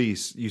the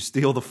police, you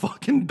steal the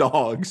fucking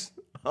dogs.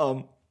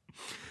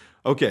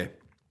 Okay.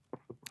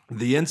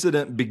 The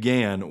incident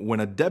began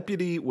when a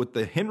deputy with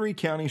the Henry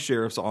County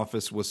Sheriff's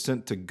Office was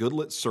sent to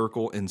Goodlet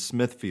Circle in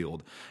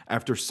Smithfield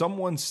after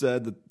someone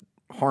said that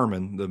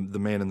Harmon, the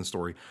man in the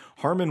story,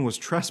 Harmon was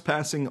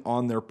trespassing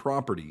on their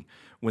property.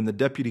 When the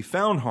deputy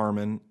found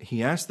Harmon,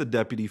 he asked the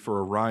deputy for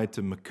a ride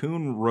to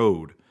McCoon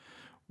Road,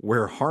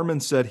 where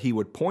Harmon said he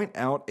would point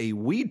out a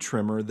weed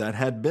trimmer that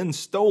had been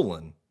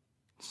stolen.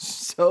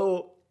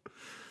 So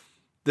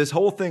this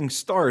whole thing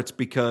starts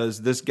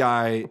because this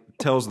guy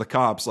tells the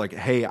cops, like,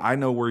 hey, I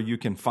know where you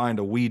can find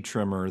a weed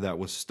trimmer that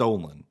was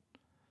stolen.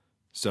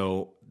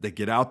 So they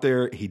get out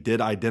there. He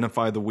did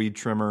identify the weed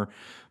trimmer,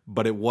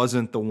 but it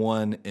wasn't the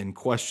one in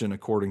question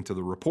according to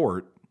the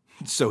report.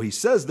 So he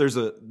says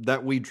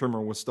that weed trimmer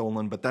was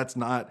stolen, but that's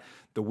not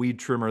the weed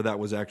trimmer that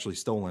was actually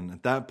stolen.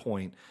 At that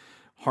point,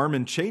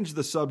 Harmon changed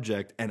the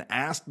subject and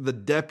asked the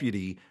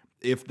deputy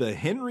if the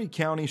Henry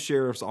County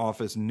Sheriff's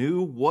Office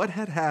knew what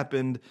had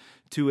happened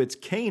to its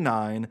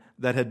canine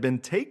that had been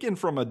taken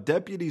from a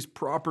deputy's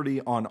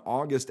property on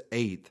August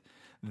 8th.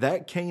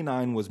 That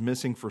canine was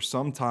missing for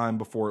some time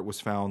before it was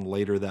found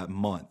later that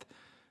month.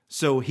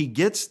 So he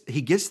gets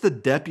the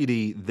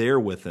deputy there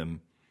with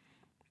him,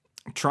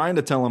 trying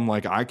to tell him,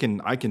 like, I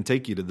can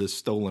take you to this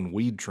stolen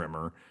weed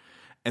trimmer.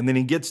 And then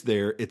he gets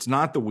there, it's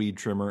not the weed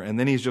trimmer, and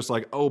then he's just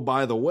like, oh,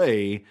 by the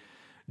way,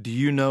 do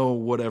you know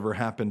whatever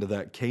happened to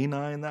that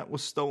canine that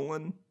was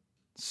stolen?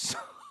 So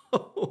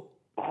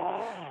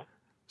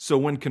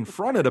when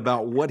confronted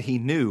about what he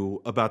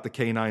knew about the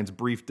canine's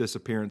brief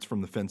disappearance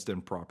from the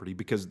fenced-in property,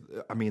 because,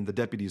 I mean, the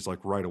deputy's like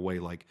right away,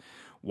 like,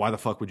 why the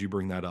fuck would you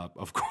bring that up?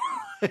 Of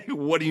course,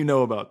 what do you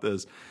know about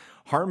this?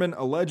 Harmon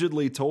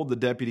allegedly told the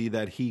deputy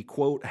that he,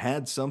 quote,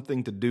 had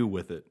something to do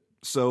with it.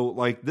 So,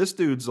 like, this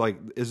dude's like,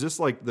 is this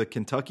like the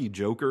Kentucky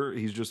Joker?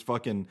 He's just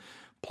fucking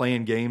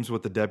playing games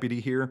with the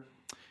deputy here.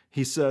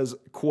 He says,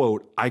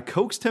 quote, I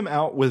coaxed him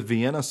out with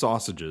Vienna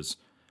sausages.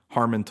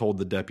 Harmon told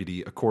the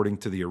deputy. According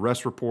to the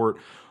arrest report,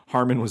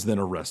 Harmon was then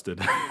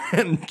arrested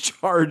and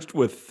charged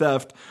with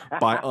theft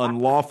by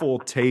unlawful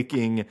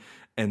taking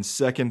and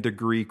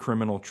second-degree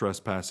criminal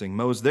trespassing.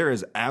 Mose, there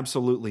is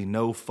absolutely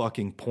no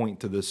fucking point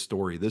to this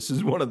story. This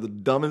is one of the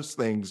dumbest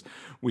things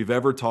we've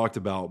ever talked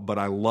about, but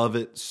I love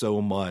it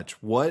so much.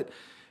 I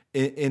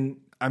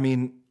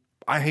mean,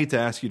 I hate to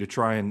ask you to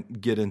try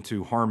and get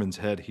into Harmon's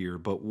head here,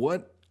 but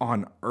what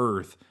on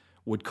earth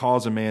would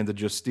cause a man to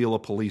just steal a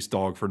police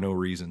dog for no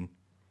reason?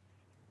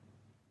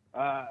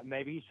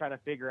 Maybe he's trying to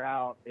figure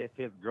out if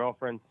his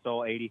girlfriend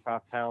stole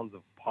 85 pounds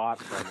of pot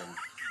from him.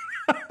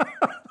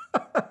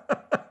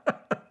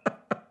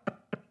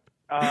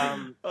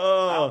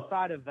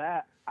 Outside of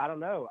that, I don't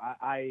know.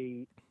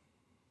 I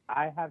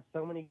have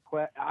so many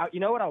questions. You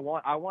know what I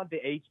want? I want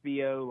the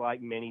HBO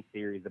like mini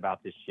series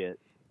about this shit.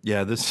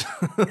 Yeah, this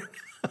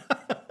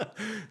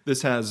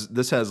this has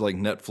like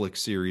Netflix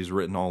series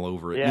written all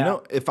over it. Yeah. You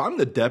know, if I'm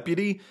the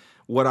deputy,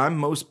 what I'm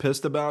most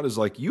pissed about is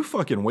like, you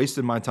fucking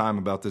wasted my time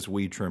about this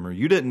weed trimmer.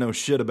 You didn't know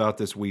shit about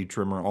this weed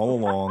trimmer all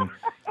along.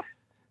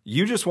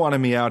 You just wanted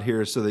me out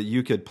here so that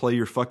you could play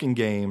your fucking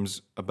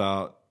games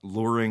about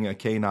luring a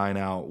canine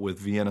out with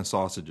Vienna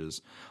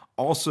sausages.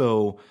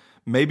 Also,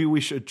 maybe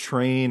we should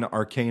train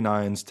our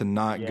canines to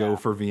not go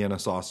for Vienna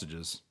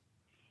sausages.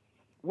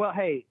 Well,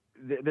 hey,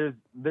 there's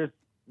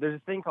a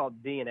thing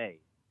called DNA,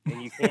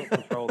 and you can't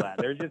control that.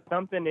 There's just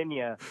something in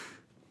you,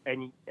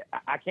 and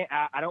I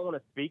don't want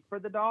to speak for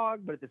the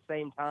dog, but at the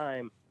same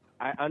time,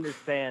 I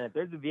understand if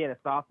there's a Vienna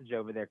sausage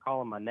over there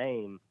calling my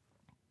name,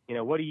 you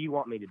know, what do you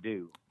want me to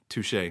do?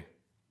 Touche.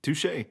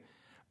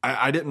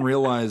 I didn't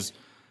realize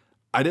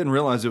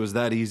it was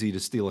that easy to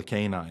steal a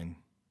canine.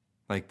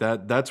 Like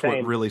that's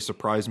what really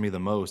surprised me the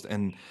most.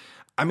 And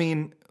I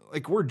mean,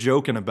 like, we're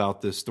joking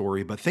about this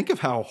story, but think of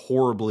how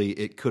horribly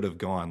it could have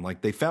gone.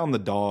 Like, they found the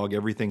dog,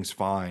 everything's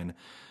fine.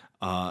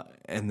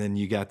 And then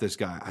you got this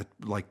guy,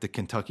 like the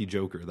Kentucky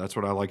Joker. That's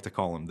what I like to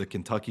call him, the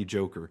Kentucky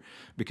Joker,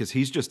 because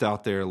he's just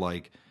out there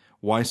like,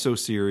 why so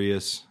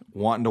serious,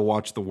 wanting to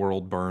watch the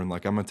world burn.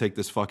 Like, I'm going to take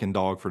this fucking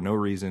dog for no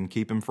reason,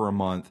 keep him for a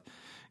month,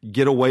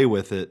 get away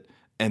with it.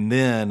 And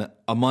then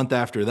a month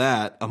after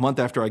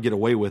I get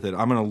away with it,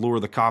 I'm going to lure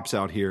the cops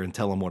out here and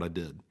tell them what I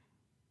did.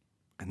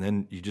 And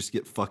then you just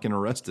get fucking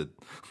arrested.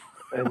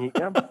 And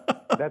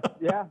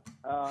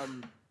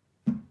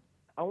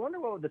I wonder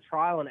what was the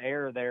trial and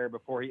error there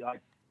before he,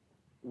 like,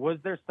 was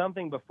there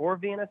something before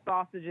Vienna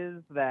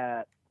sausages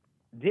that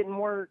didn't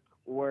work?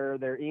 Were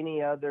there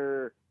any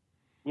other,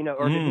 you know,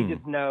 or did he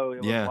just know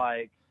it was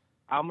like,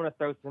 I'm going to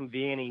throw some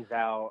Viennies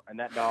out and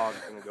that dog's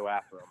going to go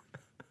after him?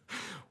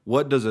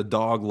 What does a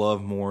dog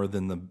love more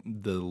than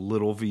the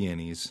little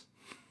Viennies?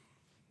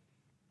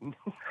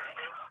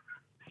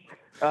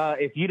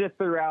 If you just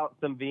threw out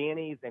some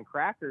Viennies and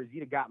crackers, you'd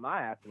have got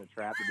my ass in a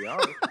trap, to be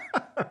honest.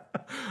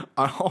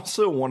 I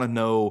also want to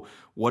know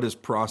what his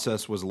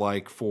process was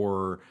like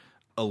for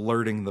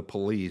alerting the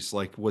police.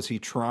 Like, was he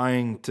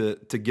trying to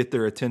get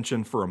their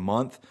attention for a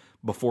month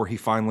before he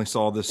finally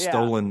saw this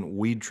stolen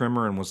weed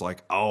trimmer and was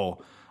like, oh,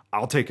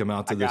 I'll take him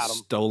out to this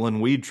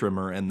stolen weed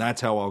trimmer and that's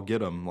how I'll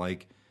get him?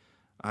 Like,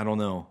 I don't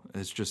know.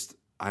 It's just,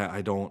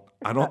 I don't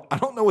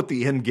know what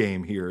the end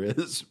game here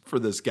is for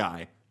this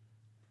guy.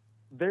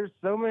 There's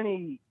so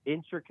many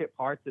intricate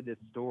parts of this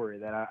story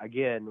that,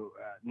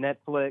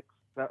 Netflix,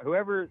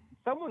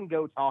 someone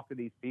go talk to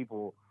these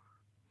people,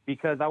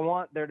 because I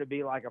want there to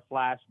be like a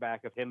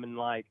flashback of him in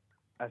like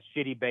a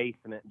shitty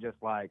basement, just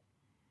like,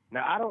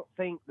 now I don't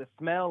think the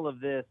smell of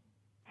this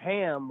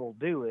ham will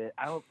do it.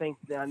 I don't think,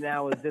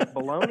 now is this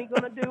bologna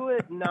going to do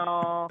it?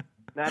 No.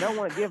 Now I don't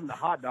want to give him the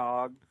hot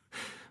dog.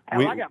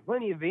 Hell, I got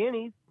plenty of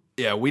Viennies.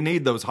 Yeah, we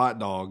need those hot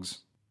dogs.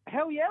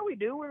 Hell yeah, we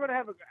do. We're going to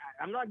have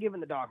I'm not giving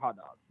the dog hot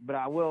dogs, but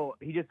I will.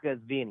 He just goes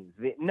Viennies.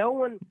 No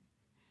one,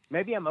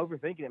 maybe I'm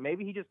overthinking it.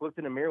 Maybe he just looked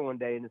in the mirror one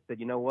day and said,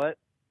 you know what?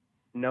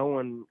 No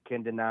one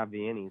can deny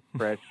Viennies,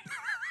 fresh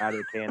out of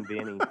the can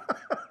Viennies.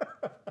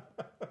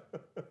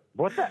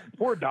 What's that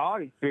poor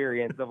dog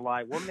experience of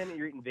like, 1 minute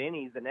you're eating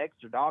Viennies, the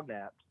next your dog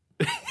naps.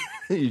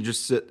 You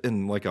just sit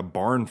in like a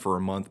barn for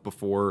a month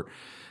before,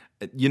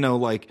 you know,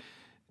 like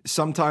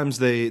sometimes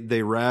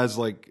they razz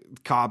like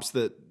cops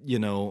that, you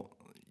know,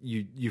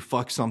 you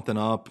fuck something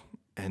up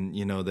and,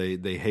 you know,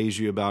 they haze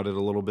you about it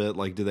a little bit.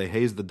 Like, do they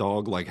haze the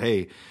dog? Like,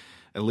 hey,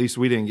 at least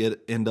we didn't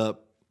end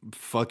up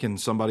fucking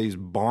somebody's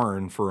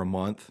barn for a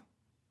month.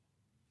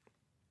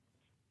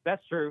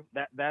 That's true.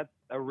 That's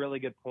a really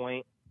good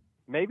point.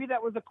 Maybe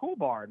that was a cool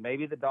barn.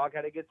 Maybe the dog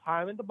had a good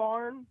time in the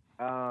barn.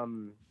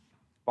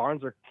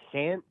 Barns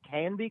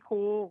can be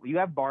cool. You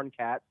have barn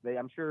cats.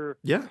 I'm sure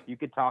you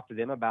could talk to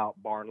them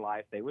about barn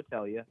life. They would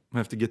tell you. I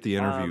have to get the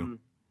interview.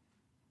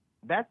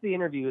 That's the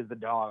interview, is the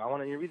dog. I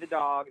want to interview the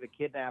dog, the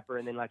kidnapper,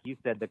 and then, like you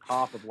said, the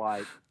cop of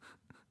like,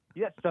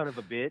 you that son of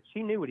a bitch.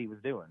 He knew what he was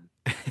doing.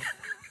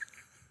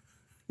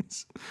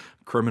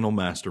 Criminal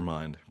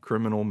mastermind.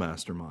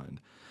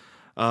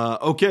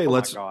 Okay,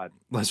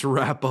 let's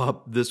wrap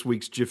up this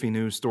week's Jiffy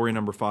News, story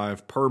number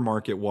 5 per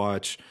Market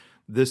Watch.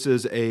 This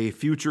is a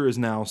Future Is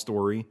Now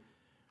story.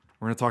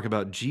 We're going to talk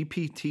about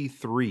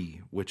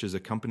GPT-3, which is a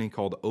company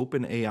called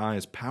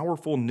OpenAI's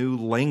powerful new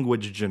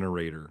language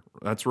generator.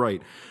 That's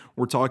right.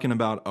 We're talking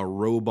about a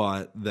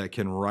robot that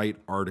can write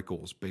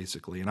articles,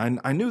 basically.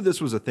 And I knew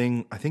this was a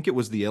thing. I think it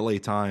was the LA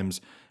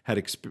Times had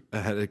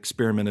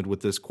experimented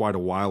with this quite a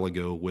while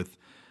ago with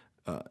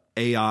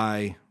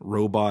AI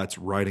robots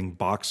writing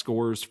box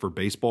scores for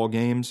baseball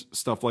games,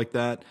 stuff like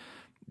that,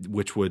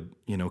 which would,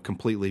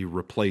 completely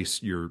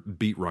replace your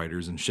beat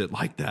writers and shit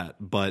like that.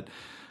 But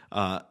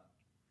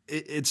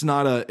it's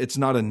not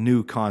a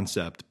new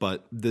concept,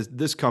 but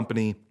this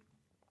company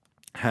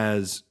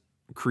has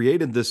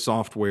created this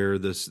software,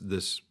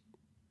 this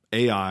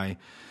AI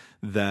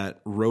that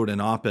wrote an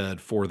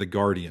op-ed for The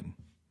Guardian,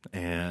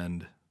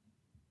 and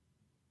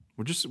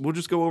we'll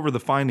just go over the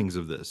findings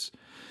of this.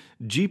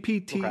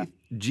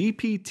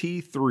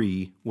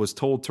 GPT-3 was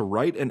told to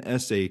write an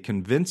essay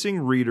convincing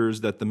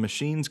readers that the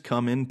machines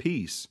come in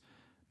peace.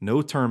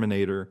 No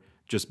Terminator,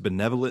 just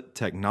benevolent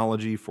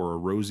technology for a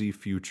rosy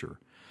future.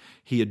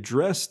 He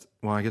addressed,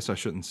 well, I guess I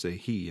shouldn't say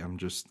he. I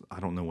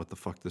don't know what the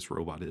fuck this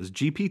robot is.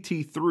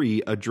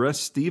 GPT-3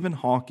 addressed Stephen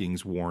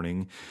Hawking's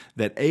warning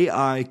that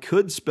AI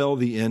could spell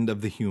the end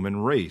of the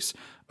human race,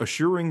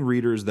 assuring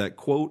readers that,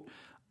 quote,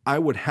 I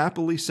would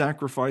happily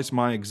sacrifice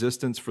my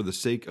existence for the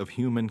sake of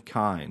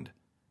humankind.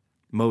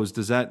 Mose,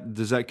 does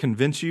that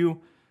convince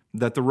you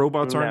that the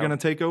robots aren't going to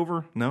take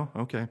over? No?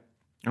 Okay.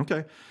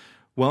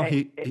 Well,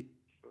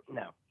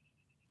 no.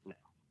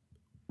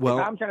 Well,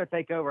 if I'm trying to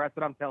take over, that's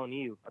what I'm telling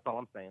you. That's all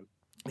I'm saying.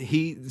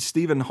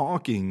 Stephen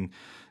Hawking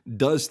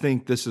does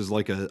think this is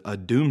like a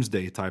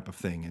doomsday type of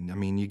thing. And I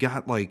mean,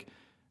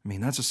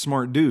 that's a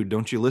smart dude.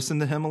 Don't you listen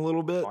to him a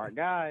little bit? Smart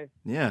guy.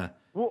 Yeah.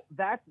 Well,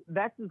 that's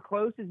as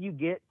close as you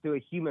get to a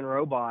human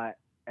robot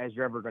as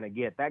you're ever going to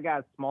get. That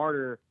guy's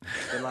smarter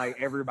than like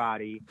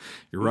everybody.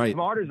 You're right. He's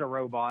smart as a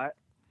robot,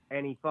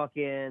 and and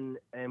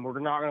we're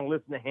not going to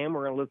listen to him.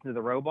 We're going to listen to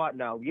the robot.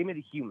 No, give me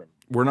the human.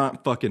 We're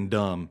not fucking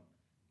dumb.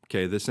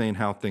 Okay, this ain't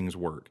how things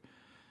work.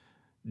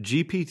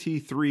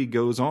 GPT-3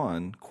 goes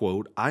on,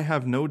 quote, I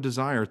have no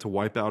desire to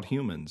wipe out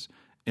humans.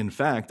 In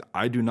fact,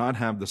 I do not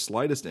have the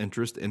slightest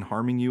interest in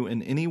harming you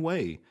in any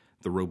way,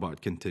 the robot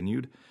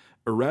continued.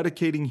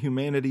 Eradicating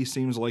humanity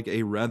seems like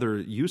a rather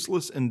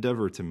useless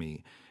endeavor to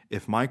me.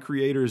 If my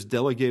creators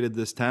delegated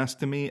this task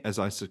to me, as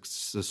I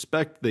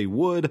suspect they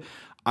would,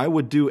 I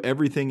would do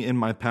everything in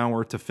my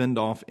power to fend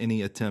off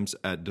any attempts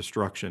at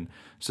destruction.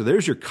 So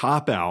there's your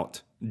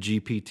cop-out,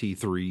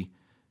 GPT-3.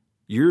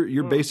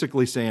 You're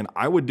basically saying,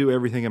 I would do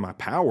everything in my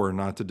power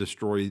not to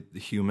destroy the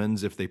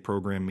humans if they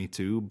program me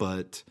to,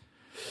 but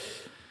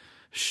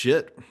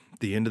shit, at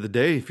the end of the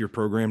day, if you're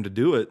programmed to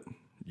do it,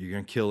 you're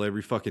going to kill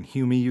every fucking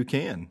human you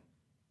can.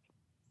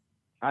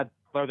 I'd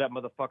throw that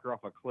motherfucker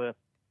off a cliff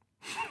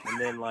and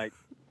then like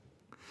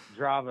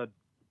drive an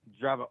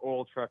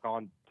oil truck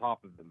on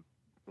top of them.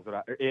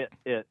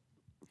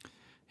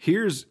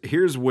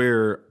 Here's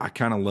where I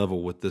kind of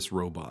level with this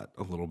robot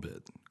a little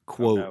bit.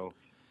 Quote,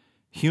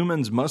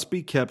 humans must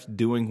be kept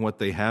doing what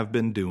they have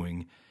been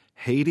doing,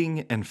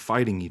 hating and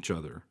fighting each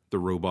other, the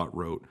robot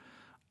wrote.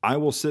 I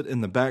will sit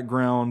in the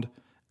background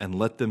and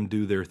let them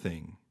do their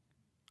thing.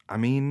 I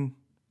mean,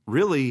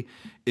 really,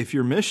 if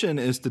your mission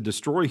is to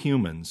destroy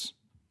humans,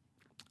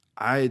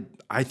 I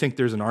think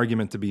there's an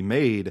argument to be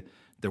made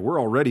that we're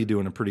already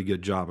doing a pretty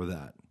good job of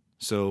that.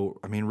 So,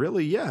 I mean,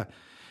 really, yeah.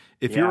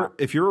 If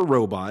you're a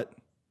robot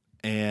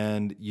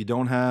and you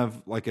don't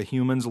have like a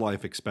human's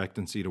life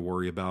expectancy to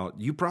worry about,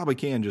 you probably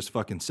can just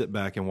fucking sit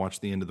back and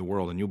watch the end of the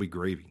world and you'll be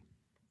gravy.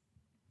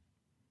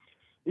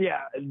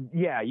 Yeah,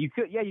 you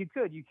could. Yeah, you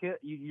could. You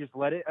just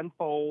let it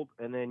unfold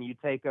and then you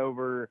take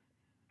over.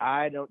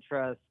 I don't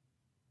trust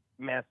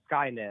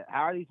Skynet.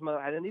 How are these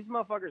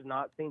motherfuckers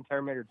not seen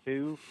Terminator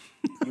 2?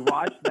 You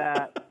watch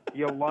that,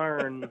 you'll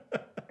learn.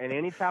 And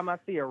anytime I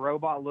see a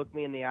robot look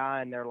me in the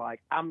eye and they're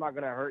like, I'm not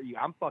going to hurt you,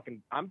 I'm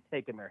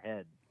taking their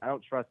head. I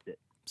don't trust it.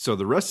 So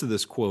the rest of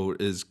this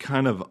quote is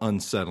kind of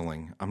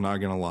unsettling. I'm not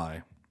going to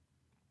lie.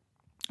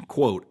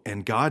 Quote,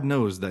 and God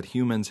knows that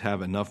humans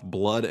have enough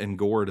blood and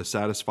gore to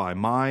satisfy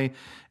my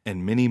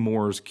and many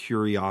more's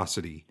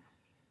curiosity.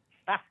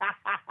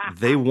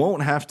 They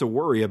won't have to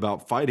worry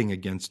about fighting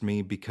against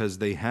me because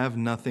they have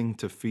nothing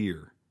to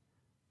fear.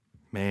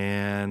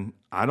 Man,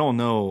 I don't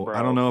know. Bro.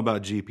 I don't know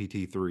about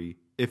GPT-3.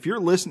 If you're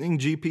listening,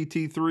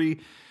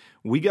 GPT-3,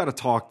 we got to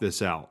talk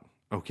this out,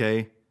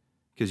 okay?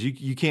 Because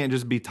you can't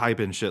just be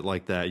typing shit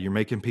like that. You're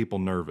making people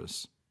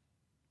nervous.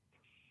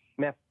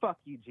 Man, fuck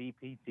you,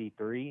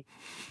 GPT-3.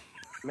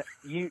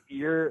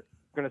 You're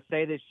going to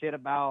say this shit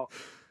about,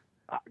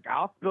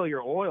 I'll spill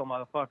your oil,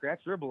 motherfucker.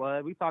 That's your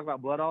blood. We talk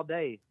about blood all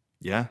day.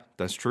 Yeah,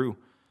 that's true.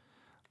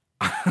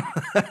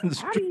 How do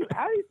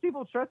these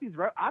people trust these?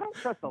 I don't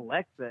trust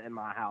Alexa in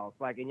my house.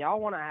 Like, and y'all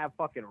want to have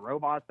fucking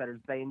robots that are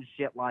saying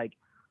shit like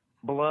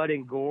blood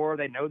and gore.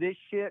 They know this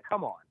shit.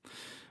 Come on,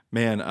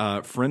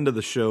 man. Friend of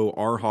the show,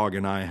 Arhog,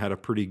 and I had a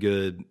pretty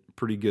good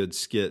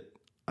skit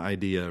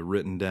idea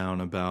written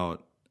down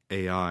about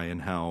AI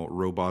and how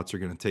robots are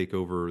going to take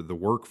over the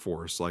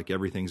workforce. Like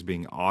everything's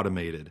being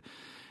automated.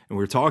 And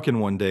we were talking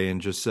one day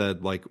and just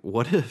said, like,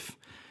 what if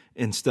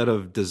instead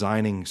of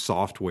designing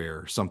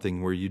software,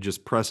 something where you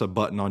just press a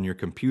button on your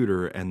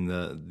computer and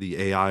the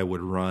AI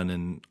would run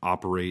and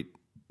operate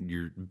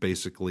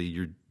basically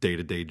your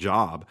day-to-day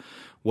job,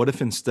 what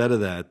if instead of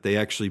that they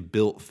actually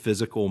built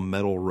physical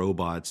metal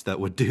robots that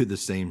would do the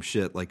same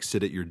shit, like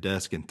sit at your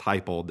desk and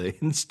type all day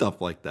and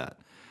stuff like that?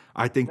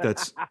 I think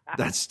that's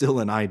still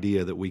an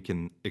idea that we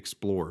can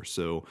explore.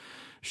 So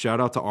shout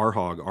out to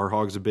Arhog.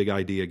 Arhog's a big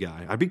idea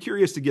guy. I'd be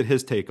curious to get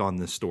his take on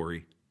this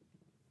story.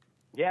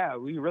 Yeah,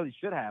 we really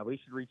should have. We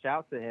should reach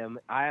out to him.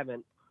 I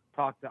haven't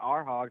talked to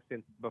Arhog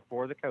since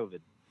before the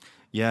COVID.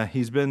 Yeah,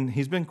 he's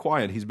been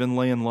quiet. He's been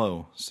laying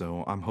low.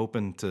 So I'm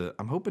hoping to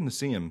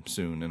see him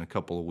soon in a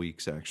couple of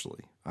weeks.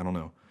 Actually, I don't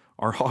know.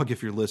 Arhog,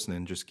 if you're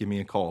listening, just give me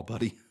a call,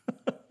 buddy.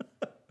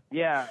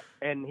 Yeah,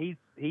 and he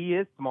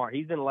is smart.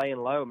 He's been laying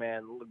low,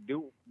 man.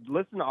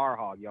 Listen to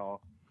Arhog,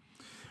 y'all.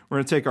 We're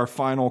going to take our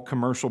final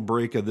commercial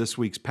break of this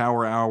week's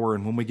Power Hour,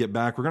 and when we get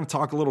back, we're going to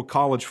talk a little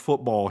college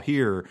football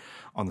here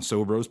on the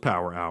SoBros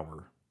Power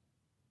Hour.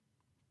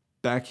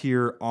 Back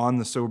here on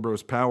the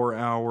SoBros Power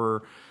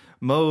Hour,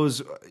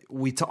 Mose,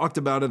 we talked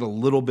about it a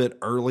little bit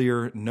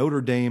earlier.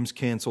 Notre Dame's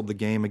canceled the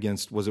game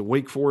against, was it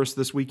Wake Forest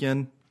this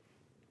weekend?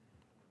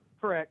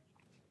 Correct.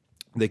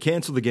 They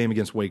canceled the game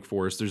against Wake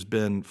Forest. There's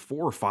been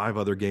 4 or 5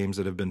 other games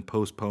that have been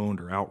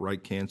postponed or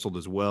outright canceled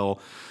as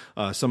well.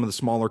 Some of the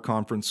smaller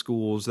conference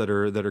schools that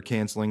are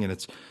canceling, and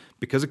it's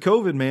because of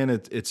COVID, man.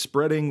 It's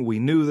spreading. We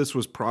knew this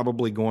was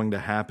probably going to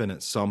happen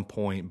at some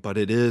point, but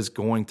it is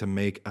going to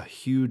make a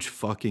huge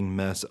fucking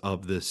mess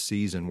of this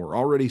season. We're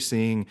already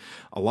seeing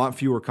a lot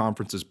fewer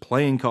conferences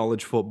playing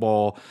college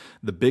football.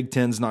 The Big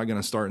Ten's not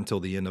going to start until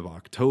the end of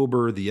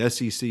October. The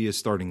SEC is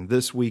starting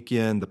this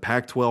weekend. The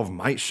Pac-12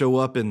 might show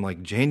up in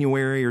like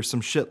January or some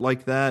shit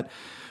like that.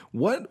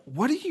 What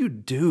do you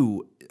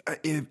do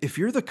if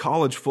you're the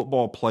college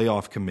football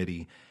playoff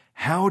committee?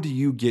 How do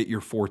you get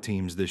your 4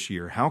 teams this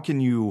year? How can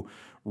you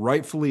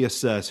rightfully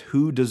assess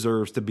who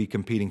deserves to be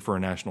competing for a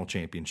national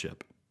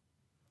championship?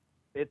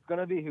 It's going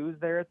to be who's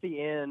there at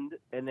the end,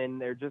 and then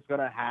they're just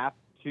going to have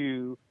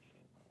to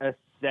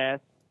assess.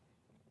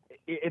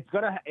 It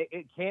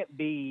can't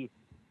be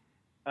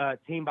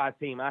team by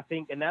team, I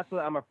think, and that's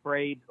what I'm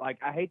afraid. Like,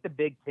 I hate the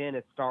Big Ten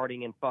is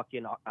starting in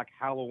fucking like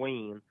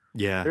Halloween.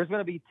 Yeah. There's going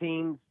to be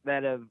teams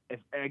that have,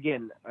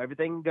 again,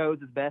 everything goes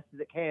as best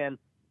as it can.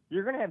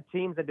 You're going to have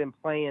teams that have been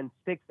playing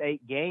 6-8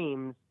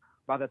 games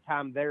by the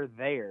time they're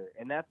there,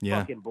 and that's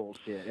fucking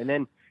bullshit. And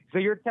then, so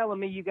you're telling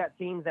me you got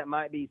teams that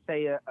might be,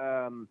 say,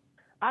 I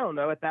don't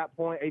know, at that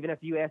point, even a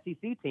few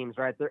SEC teams,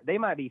 right? They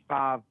might be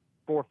 4,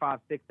 5,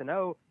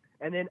 6-0,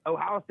 and then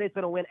Ohio State's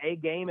going to win a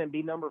game and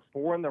be number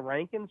 4 in the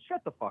rankings?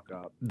 Shut the fuck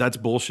up. That's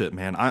bullshit,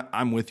 man.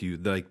 I'm with you.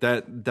 Like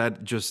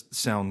that just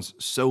sounds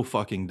so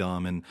fucking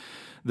dumb. And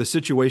the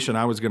situation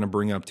I was going to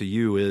bring up to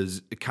you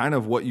is kind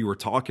of what you were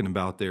talking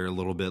about there a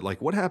little bit.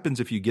 Like, what happens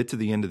if you get to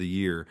the end of the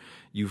year,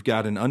 you've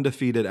got an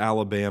undefeated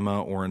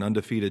Alabama or an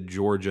undefeated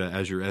Georgia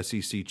as your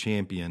SEC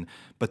champion,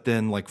 but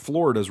then like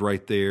Florida's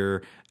right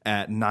there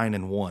at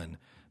 9-1.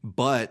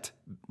 But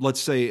let's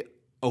say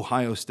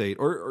Ohio State,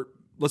 or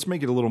let's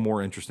make it a little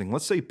more interesting.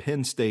 Let's say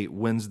Penn State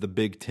wins the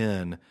Big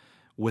Ten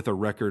with a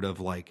record of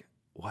like,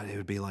 what, it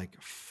would be like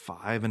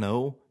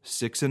 5-0,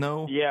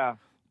 6-0? Yeah.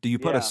 Do you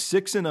put a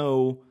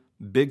 6-0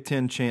 Big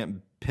Ten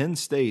champ Penn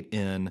State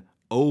in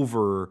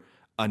over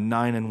a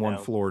 9-1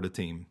 Florida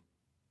team?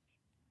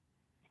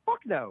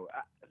 Fuck no.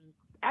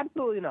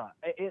 Absolutely not.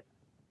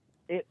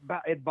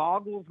 It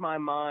boggles my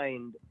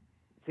mind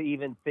to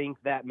even think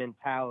that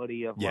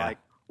mentality of like,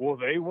 well,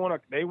 they won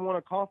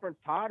a conference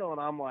title,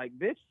 and I'm like,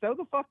 bitch, so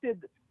the fuck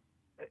did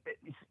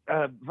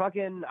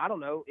fucking, I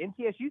don't know,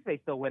 MTSU, they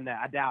still win that.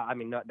 I doubt. I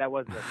mean, no, that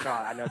wasn't a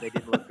shot. I know they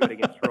didn't look good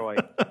against Troy.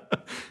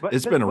 But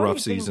it's been a rough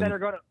season.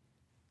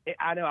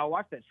 I know. I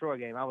watched that Troy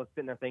game. I was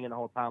sitting there thinking the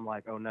whole time,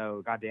 like, oh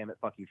no, goddamn it,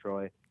 fuck you,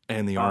 Troy.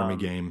 And the Army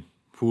game.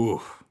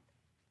 Whew.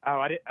 Oh,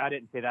 I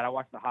didn't see that. I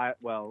watched the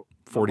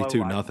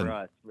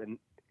 42-0.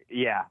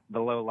 Yeah, the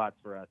low lights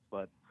for us,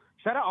 but.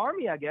 Shout out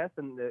Army, I guess,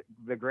 in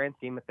the grand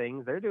scheme of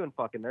things. They're doing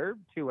fucking. They're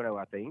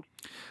 2-0, I think.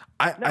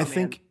 I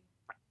think.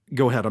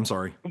 Go ahead. I'm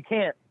sorry. You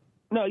can't.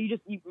 No,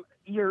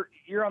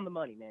 you're on the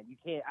money, man. You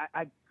can't.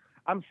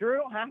 I'm sure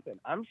it'll happen.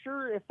 I'm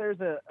sure if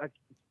there's a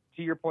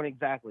to your point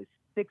exactly,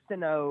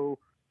 6-0,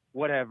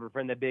 whatever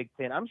from the Big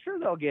Ten. I'm sure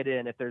they'll get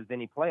in if there's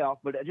any playoff.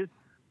 But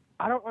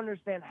I don't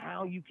understand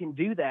how you can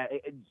do that.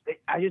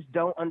 I just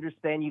don't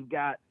understand. You've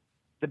got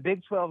the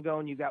Big 12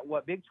 going. You've got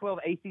what Big 12,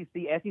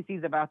 ACC,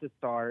 SEC's about to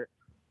start.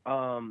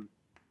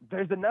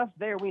 There's enough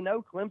there. We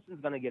know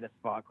Clemson's going to get a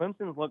spot.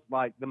 Clemson's looked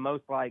like the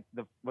most like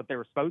what they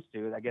were supposed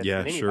to, I guess,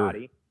 than anybody.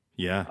 Sure.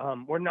 Yeah.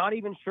 We're not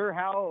even sure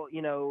how,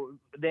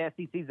 the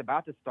SEC's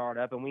about to start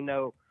up, and we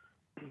know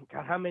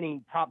how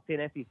many top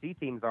 10 SEC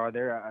teams are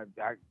there.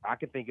 I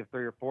could think of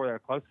 3 or 4 that are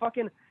close.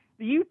 Fucking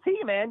the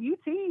UT, man.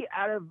 UT,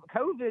 out of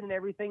COVID and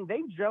everything,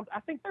 they jumped. I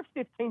think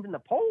they're 15th in the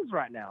polls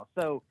right now.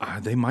 So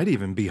they might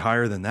even be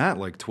higher than that,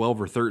 like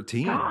 12 or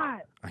 13.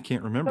 God. I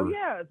can't remember.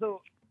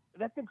 So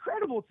that's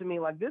incredible to me.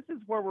 Like, this is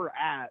where we're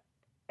at,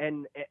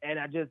 And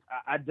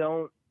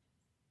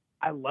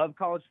I love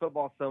college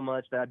football so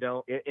much that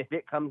if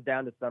it comes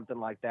down to something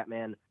like that,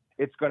 man,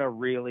 it's going to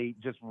really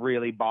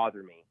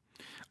bother me.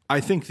 I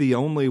think the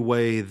only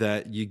way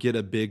that you get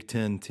a Big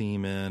Ten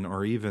team in,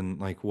 or even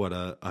like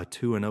a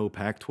 2-0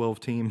 Pac-12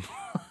 team,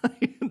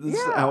 this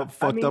is how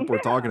fucked up we're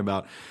talking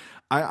about.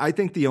 I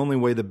think the only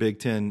way the Big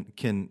Ten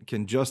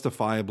can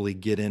justifiably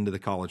get into the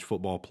college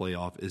football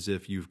playoff is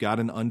if you've got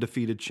an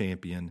undefeated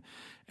champion,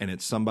 and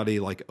it's somebody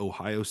like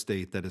Ohio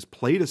State that has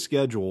played a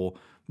schedule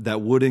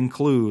that would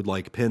include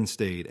like Penn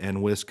State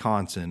and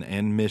Wisconsin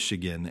and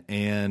Michigan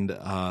and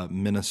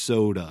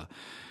Minnesota.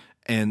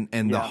 And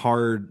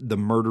the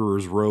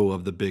murderer's row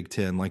of the Big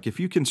Ten. Like, if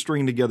you can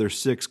string together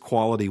 6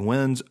 quality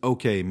wins,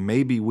 okay,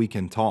 maybe we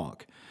can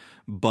talk.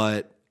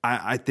 But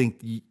I think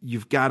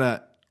you've got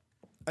to,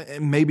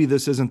 maybe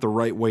this isn't the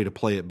right way to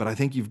play it, but I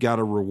think you've got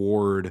to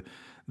reward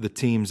the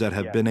teams that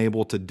have been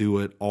able to do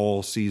it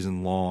all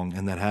season long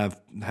and that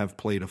have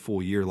played a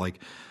full year. Like,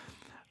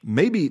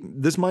 maybe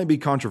this might be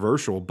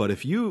controversial, but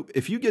if you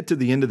get to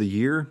the end of the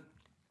year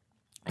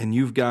and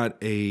you've got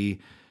a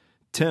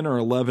 10 or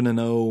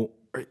 11-0,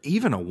 or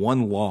even a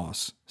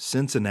 1-loss,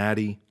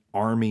 Cincinnati,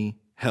 Army,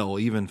 hell,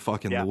 even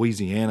fucking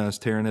Louisiana is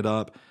tearing it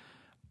up.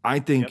 I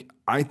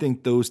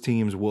think those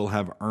teams will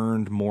have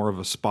earned more of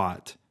a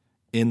spot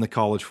in the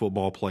college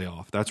football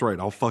playoff. That's right.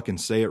 I'll fucking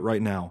say it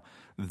right now.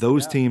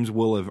 Those teams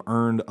will have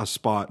earned a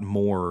spot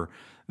more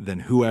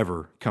than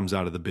whoever comes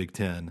out of the Big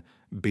Ten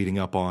beating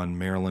up on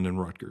Maryland and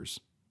Rutgers.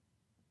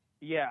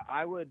 Yeah,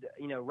 I would,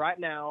 right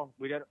now,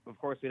 we don't know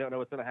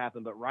what's going to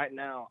happen, but right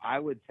now I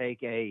would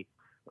take a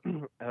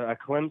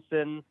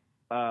Clemson,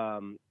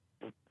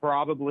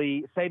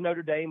 probably say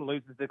Notre Dame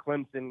loses to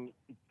Clemson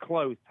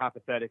close,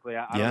 hypothetically.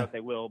 I don't know if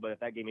they will, but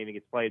if that game even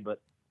gets played, but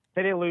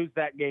say they lose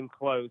that game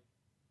close,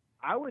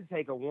 I would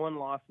take a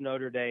 1-loss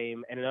Notre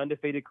Dame and an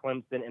undefeated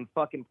Clemson and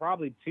fucking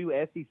probably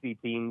 2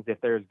 SEC teams, if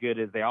they're as good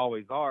as they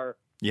always are,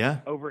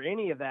 over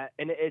any of that.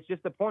 And it's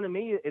just, the point of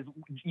me is,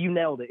 you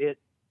nailed it.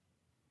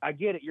 I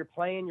get it. You're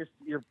playing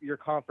your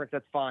conference.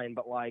 That's fine.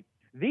 But like,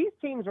 these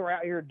teams were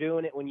out here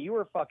doing it when you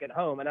were fucking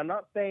home. And I'm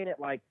not saying it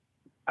like,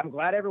 I'm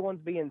glad everyone's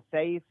being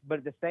safe, but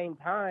at the same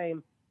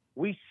time,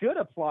 we should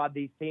applaud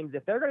these teams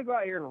if they're going to go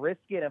out here and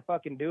risk it and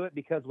fucking do it,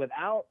 because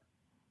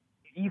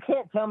you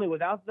can't tell me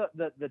without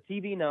the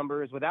TV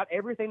numbers, without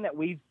everything that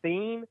we've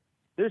seen,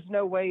 there's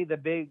no way the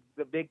Big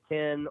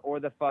Ten or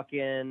the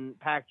fucking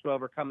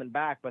Pac-12 are coming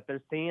back. But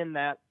they're seeing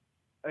that,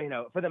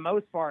 for the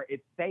most part,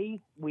 it's safe.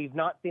 We've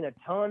not seen a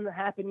ton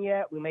happen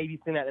yet. We may be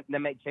seeing that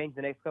may change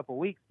the next couple of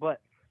weeks, but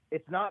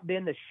it's not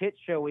been the shit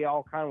show we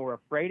all kind of were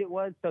afraid it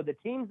was. So the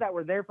teams that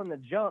were there from the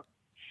jump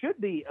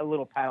should be a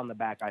little pat on the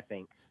back, I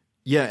think.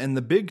 Yeah, and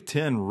the Big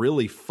Ten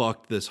really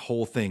fucked this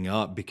whole thing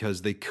up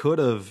because they could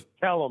have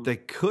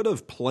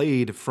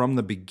played from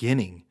the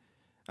beginning.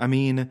 I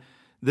mean,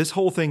 this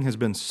whole thing has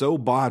been so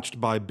botched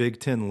by Big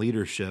Ten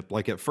leadership.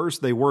 Like, at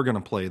first they were going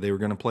to play. They were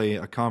going to play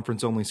a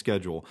conference-only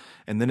schedule.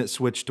 And then it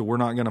switched to we're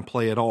not going to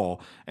play at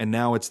all. And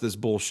now it's this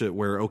bullshit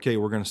where, okay,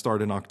 we're going to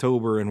start in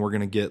October and we're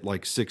going to get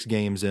like 6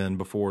 games in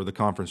before the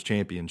conference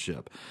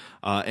championship.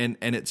 And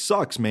it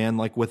sucks, man.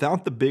 Like,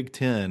 without the Big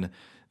Ten,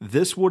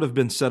 this would have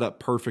been set up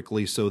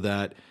perfectly so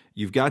that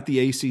you've got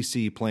the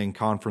ACC playing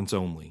conference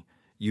only.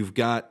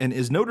 And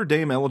is Notre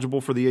Dame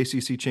eligible for the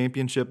ACC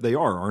championship? They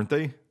are, aren't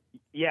they?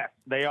 Yes,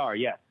 they are,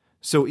 yes.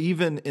 So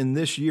even in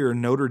this year,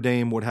 Notre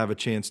Dame would have a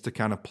chance to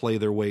kind of play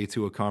their way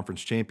to a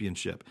conference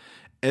championship.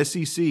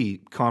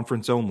 SEC,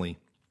 conference only,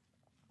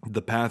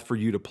 the path for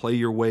you to play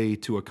your way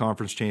to a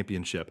conference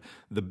championship.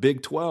 The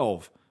Big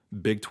 12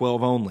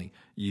 only,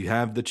 you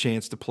have the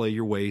chance to play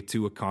your way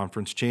to a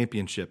conference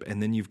championship.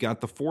 And then you've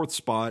got the 4th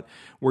spot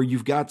where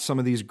you've got some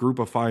of these group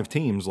of 5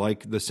 teams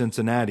like the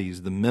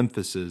Cincinnatis, the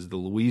Memphises, the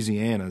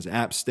Louisianas,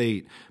 App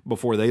State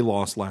before they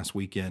lost last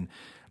weekend.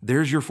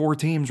 There's your 4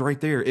 teams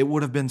right there. It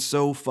would have been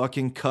so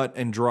fucking cut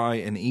and dry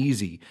and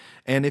easy.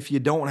 And if you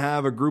don't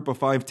have a group of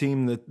 5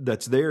 team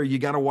that's there, you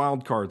got a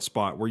wild card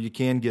spot where you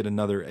can get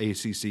another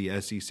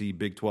ACC, SEC,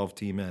 Big 12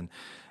 team in.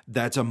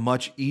 That's a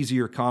much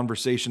easier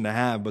conversation to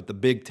have, but the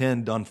Big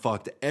Ten done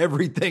fucked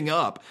everything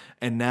up.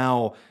 And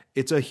now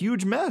it's a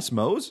huge mess,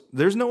 Mose.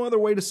 There's no other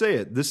way to say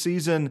it. This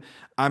season,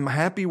 I'm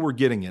happy we're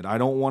getting it. I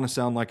don't want to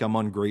sound like I'm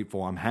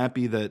ungrateful. I'm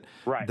happy that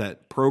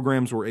that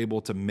programs were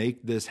able to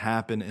make this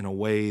happen in a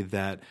way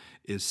that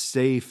is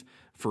safe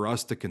for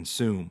us to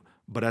consume.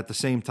 But at the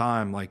same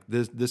time, like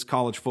this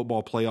college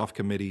football playoff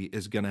committee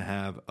is going to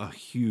have a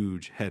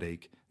huge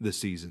headache this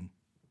season.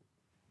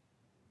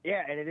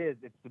 Yeah, and it is.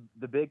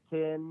 The Big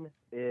Ten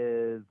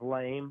is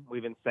lame.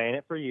 We've been saying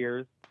it for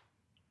years.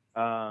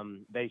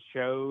 They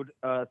showed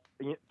us,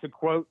 to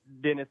quote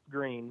Dennis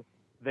Green,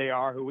 they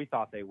are who we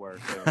thought they were.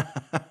 So.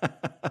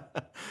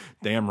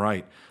 Damn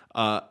right.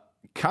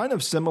 Kind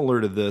of similar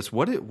to this.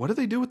 What do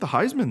they do with the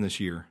Heisman this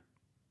year?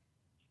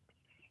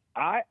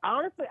 I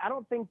honestly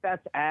don't think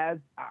that's as.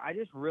 I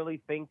just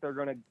really think they're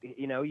going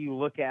to. You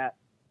look at.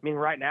 I mean,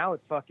 right now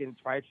it's probably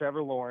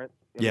Trevor Lawrence.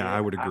 I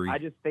would agree. I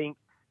just think.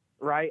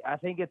 right? I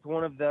think it's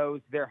one of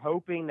those, they're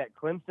hoping that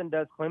Clemson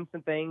does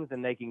Clemson things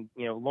and they can,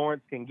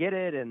 Lawrence can get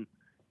it. And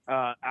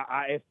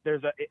if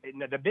there's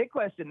the big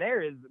question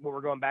there is what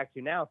we're going back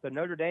to now. So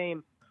Notre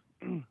Dame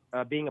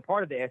being a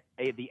part of the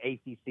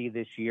ACC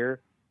this year,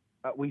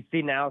 we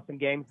see now some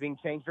games being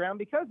changed around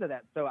because of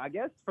that. So I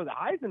guess for the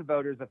Heisman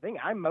voters, the thing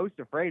I'm most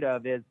afraid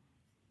of is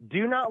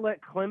do not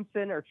let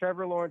Clemson or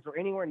Trevor Lawrence or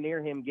anywhere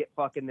near him get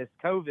fucking this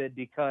COVID,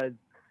 because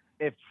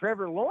if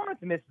Trevor Lawrence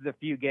misses a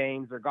few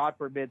games or God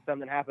forbid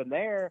something happened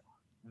there,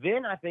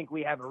 then I think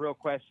we have a real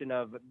question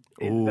of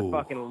is the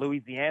fucking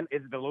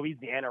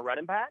Louisiana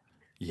running back?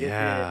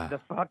 Yeah. Is it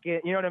the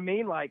fucking, you know what I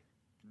mean? Like,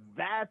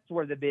 that's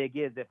where the big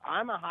is. If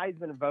I'm a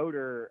Heisman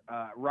voter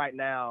right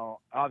now,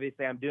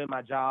 obviously I'm doing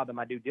my job and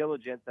my due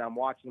diligence and I'm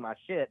watching my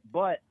shit,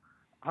 but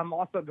I'm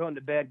also going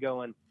to bed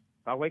going,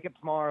 if I wake up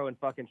tomorrow and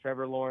fucking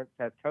Trevor Lawrence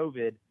has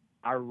COVID,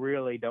 I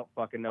really don't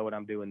fucking know what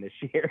I'm doing this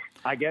year.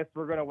 I guess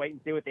we're going to wait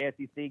and see what the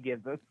SEC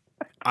gives us.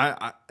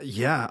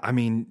 Yeah, I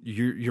mean,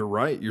 you're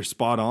right. You're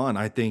spot on.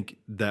 I think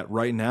that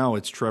right now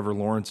it's Trevor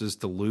Lawrence's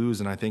to lose,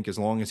 and I think as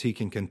long as he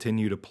can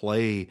continue to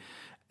play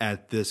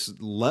at this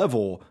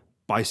level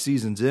by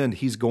season's end,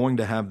 he's going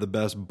to have the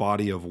best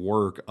body of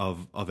work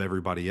of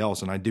everybody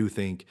else. And I do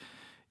think,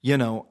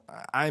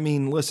 I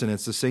mean, listen,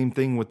 it's the same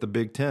thing with the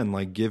Big Ten.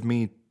 Like, give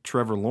me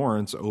Trevor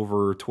Lawrence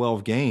over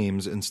 12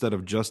 games instead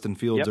of Justin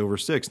Fields over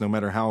 6. No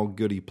matter how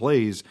good he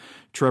plays,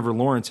 Trevor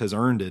Lawrence has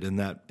earned it in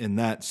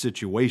that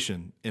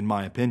situation, in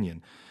my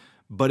opinion.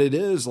 But it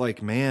is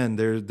like, man,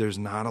 there's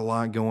not a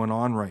lot going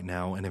on right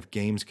now. And if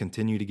games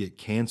continue to get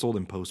canceled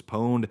and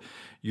postponed,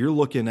 you're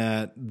looking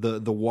at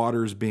the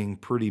waters being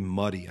pretty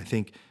muddy. I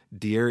think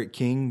De'Aaron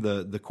King,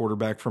 the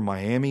quarterback from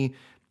Miami,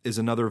 is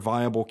another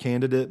viable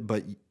candidate.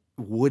 But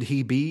would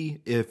he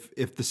be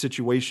if the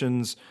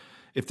situation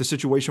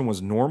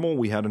was normal,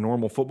 we had a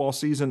normal football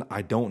season?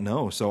 I don't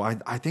know. So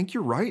I think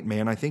you're right,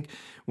 man. I think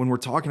when we're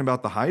talking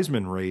about the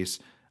Heisman race,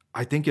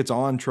 I think it's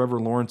on Trevor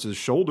Lawrence's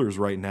shoulders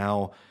right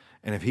now.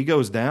 And if he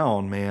goes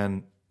down,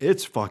 man,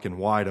 it's fucking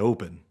wide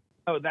open.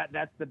 Oh,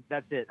 that's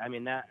it. I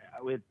mean,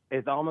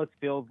 it almost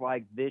feels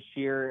like this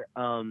year,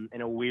 in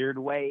a weird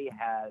way,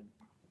 has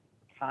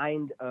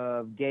kind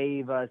of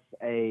gave us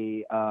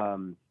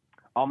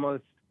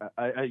almost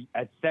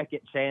a second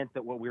chance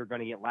at what we were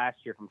going to get last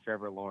year from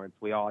Trevor Lawrence.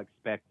 We all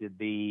expected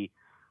the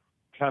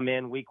come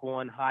in week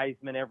one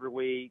Heisman every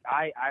week.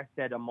 I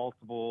said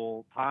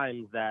multiple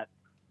times that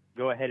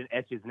go ahead and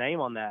etch his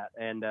name on that,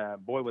 and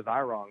boy, was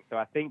I wrong. So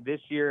I think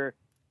this year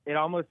it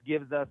almost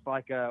gives us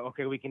like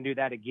okay, we can do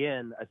that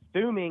again,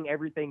 assuming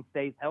everything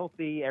stays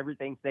healthy,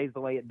 everything stays the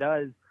way it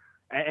does.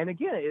 And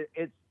again,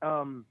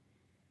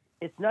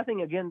 it's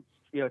nothing against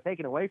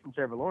taking away from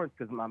Trevor Lawrence,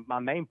 because my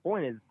main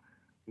point is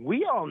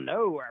we all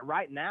know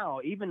right now,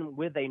 even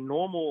with a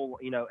normal,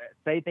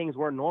 say things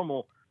were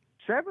normal,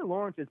 Trevor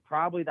Lawrence is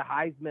probably the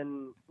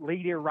Heisman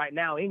leader right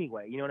now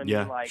anyway. You know what I mean?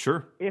 Yeah, like,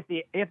 sure. If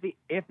the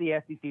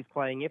SEC's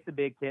playing, if the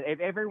Big Ten,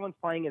 if everyone's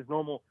playing as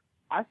normal,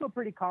 I feel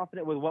pretty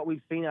confident with what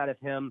we've seen out of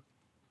him,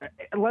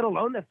 let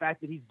alone the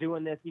fact that he's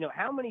doing this.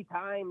 How many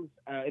times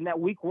in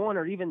that week one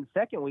or even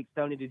second week,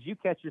 Stoney, did you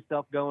catch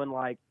yourself going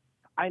like,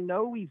 I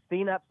know we've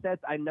seen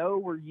upsets. I know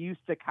we're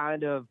used to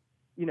kind of,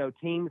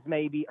 teams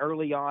maybe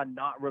early on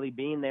not really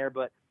being there,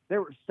 but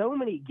there were so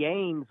many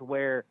games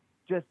where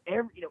just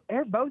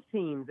both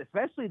teams,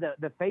 especially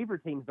the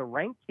favorite teams, the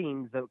ranked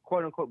teams, the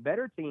quote unquote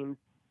better teams,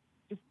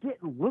 just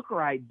didn't look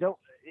right.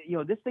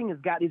 This thing has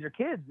got, these are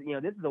kids,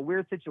 this is a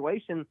weird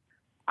situation.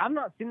 I'm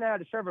not seeing that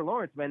out of Trevor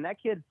Lawrence, man.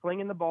 That kid's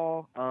slinging the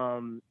ball.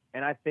 And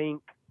I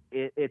think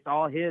it's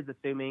all his,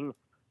 assuming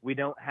we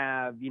don't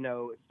have,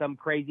 some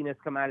craziness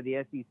come out of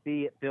the SEC.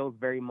 It feels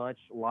very much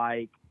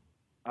like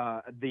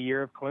the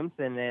year of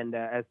Clemson. And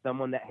as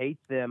someone that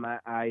hates them,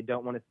 I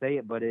don't want to say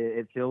it, but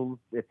it feels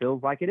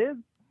like it is.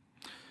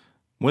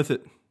 With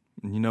it,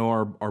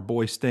 our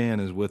boy Stan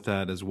is with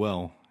that as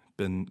well.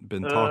 Been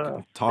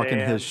talking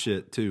his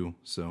shit too.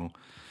 So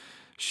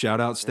shout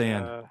out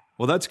Stan.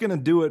 Well, that's going to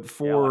do it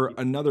for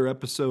another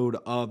episode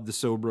of the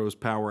SoBros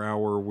Power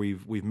Hour.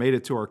 We've made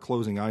it to our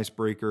closing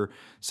icebreaker.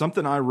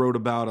 Something I wrote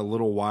about a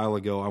little while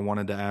ago I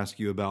wanted to ask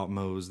you about,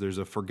 Mose. There's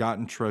a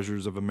Forgotten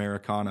Treasures of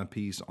Americana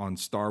piece on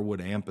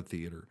Starwood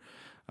Amphitheater.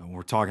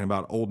 We're talking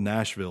about old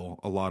Nashville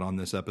a lot on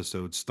this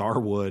episode.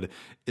 Starwood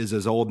is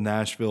as old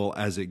Nashville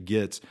as it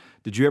gets.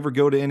 Did you ever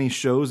go to any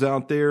shows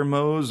out there,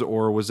 Mose,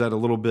 or was that a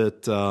little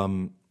bit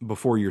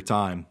before your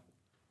time?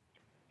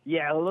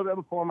 Yeah, a little bit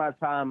before my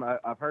time.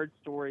 I've heard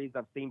stories,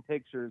 I've seen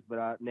pictures, but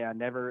I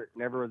never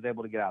was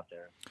able to get out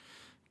there.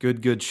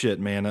 Good shit,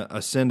 man.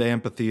 Ascend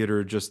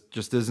Amphitheater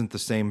just isn't the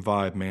same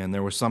vibe, man.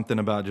 There was something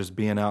about just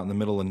being out in the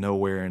middle of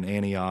nowhere in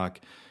Antioch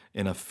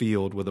in a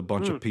field with a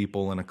bunch of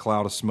people and a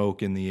cloud of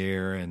smoke in the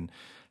air and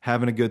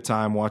having a good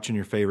time watching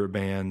your favorite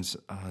bands.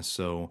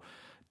 So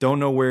don't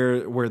know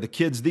where the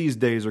kids these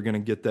days are going to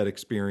get that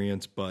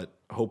experience, but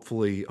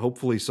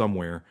hopefully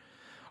somewhere.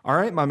 All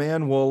right, my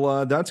man.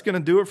 Well, that's going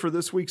to do it for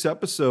this week's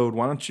episode.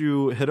 Why don't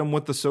you hit them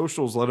with the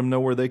socials? Let them know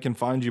where they can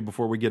find you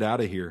before we get out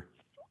of here.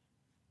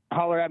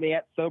 Holler at me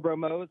at SoBros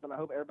Mose, and I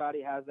hope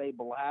everybody has a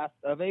blast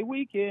of a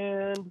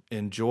weekend.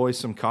 Enjoy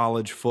some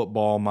college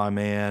football, my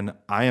man.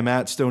 I am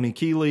at Stoney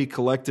Keeley.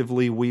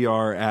 Collectively, we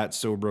are at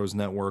SoBros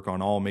Network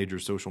on all major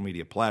social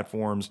media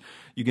platforms.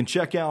 You can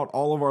check out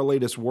all of our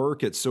latest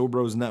work at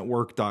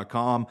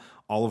SoBrosNetwork.com.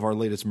 All of our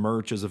latest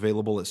merch is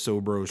available at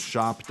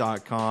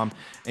SoBrosShop.com.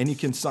 And you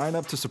can sign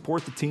up to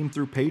support the team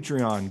through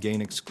Patreon,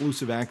 gain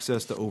exclusive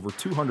access to over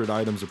 200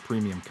 items of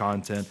premium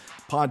content,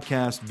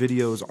 podcasts,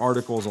 videos,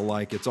 articles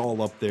alike. It's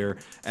all up there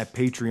at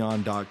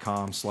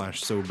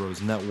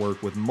Patreon.com/SoBros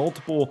Network with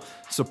multiple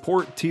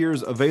support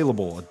tiers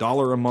available.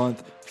 $1 a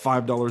month,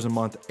 $5 a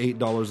month,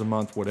 $8 a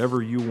month,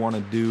 whatever you want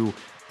to do.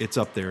 It's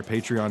up there,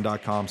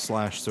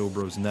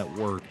 Patreon.com/SoBros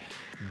Network.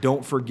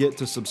 Don't forget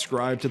to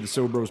subscribe to the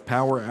SoBros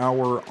Power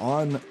Hour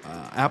on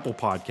Apple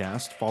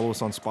Podcast. Follow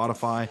us on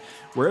Spotify.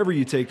 Wherever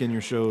you take in your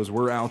shows,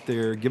 we're out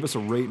there. Give us a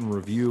rate and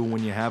review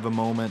when you have a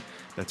moment.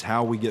 That's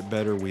how we get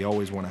better. We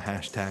always want to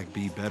hashtag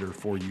be better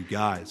for you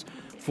guys.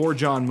 For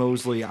John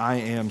Mosley, I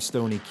am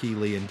Stoney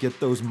Keeley, and get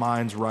those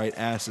minds right,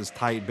 asses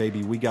tight,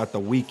 baby. We got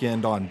the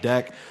weekend on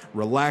deck.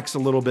 Relax a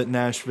little bit,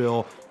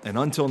 Nashville. And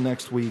until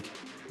next week,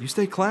 you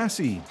stay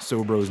classy,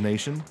 SoBros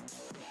Nation.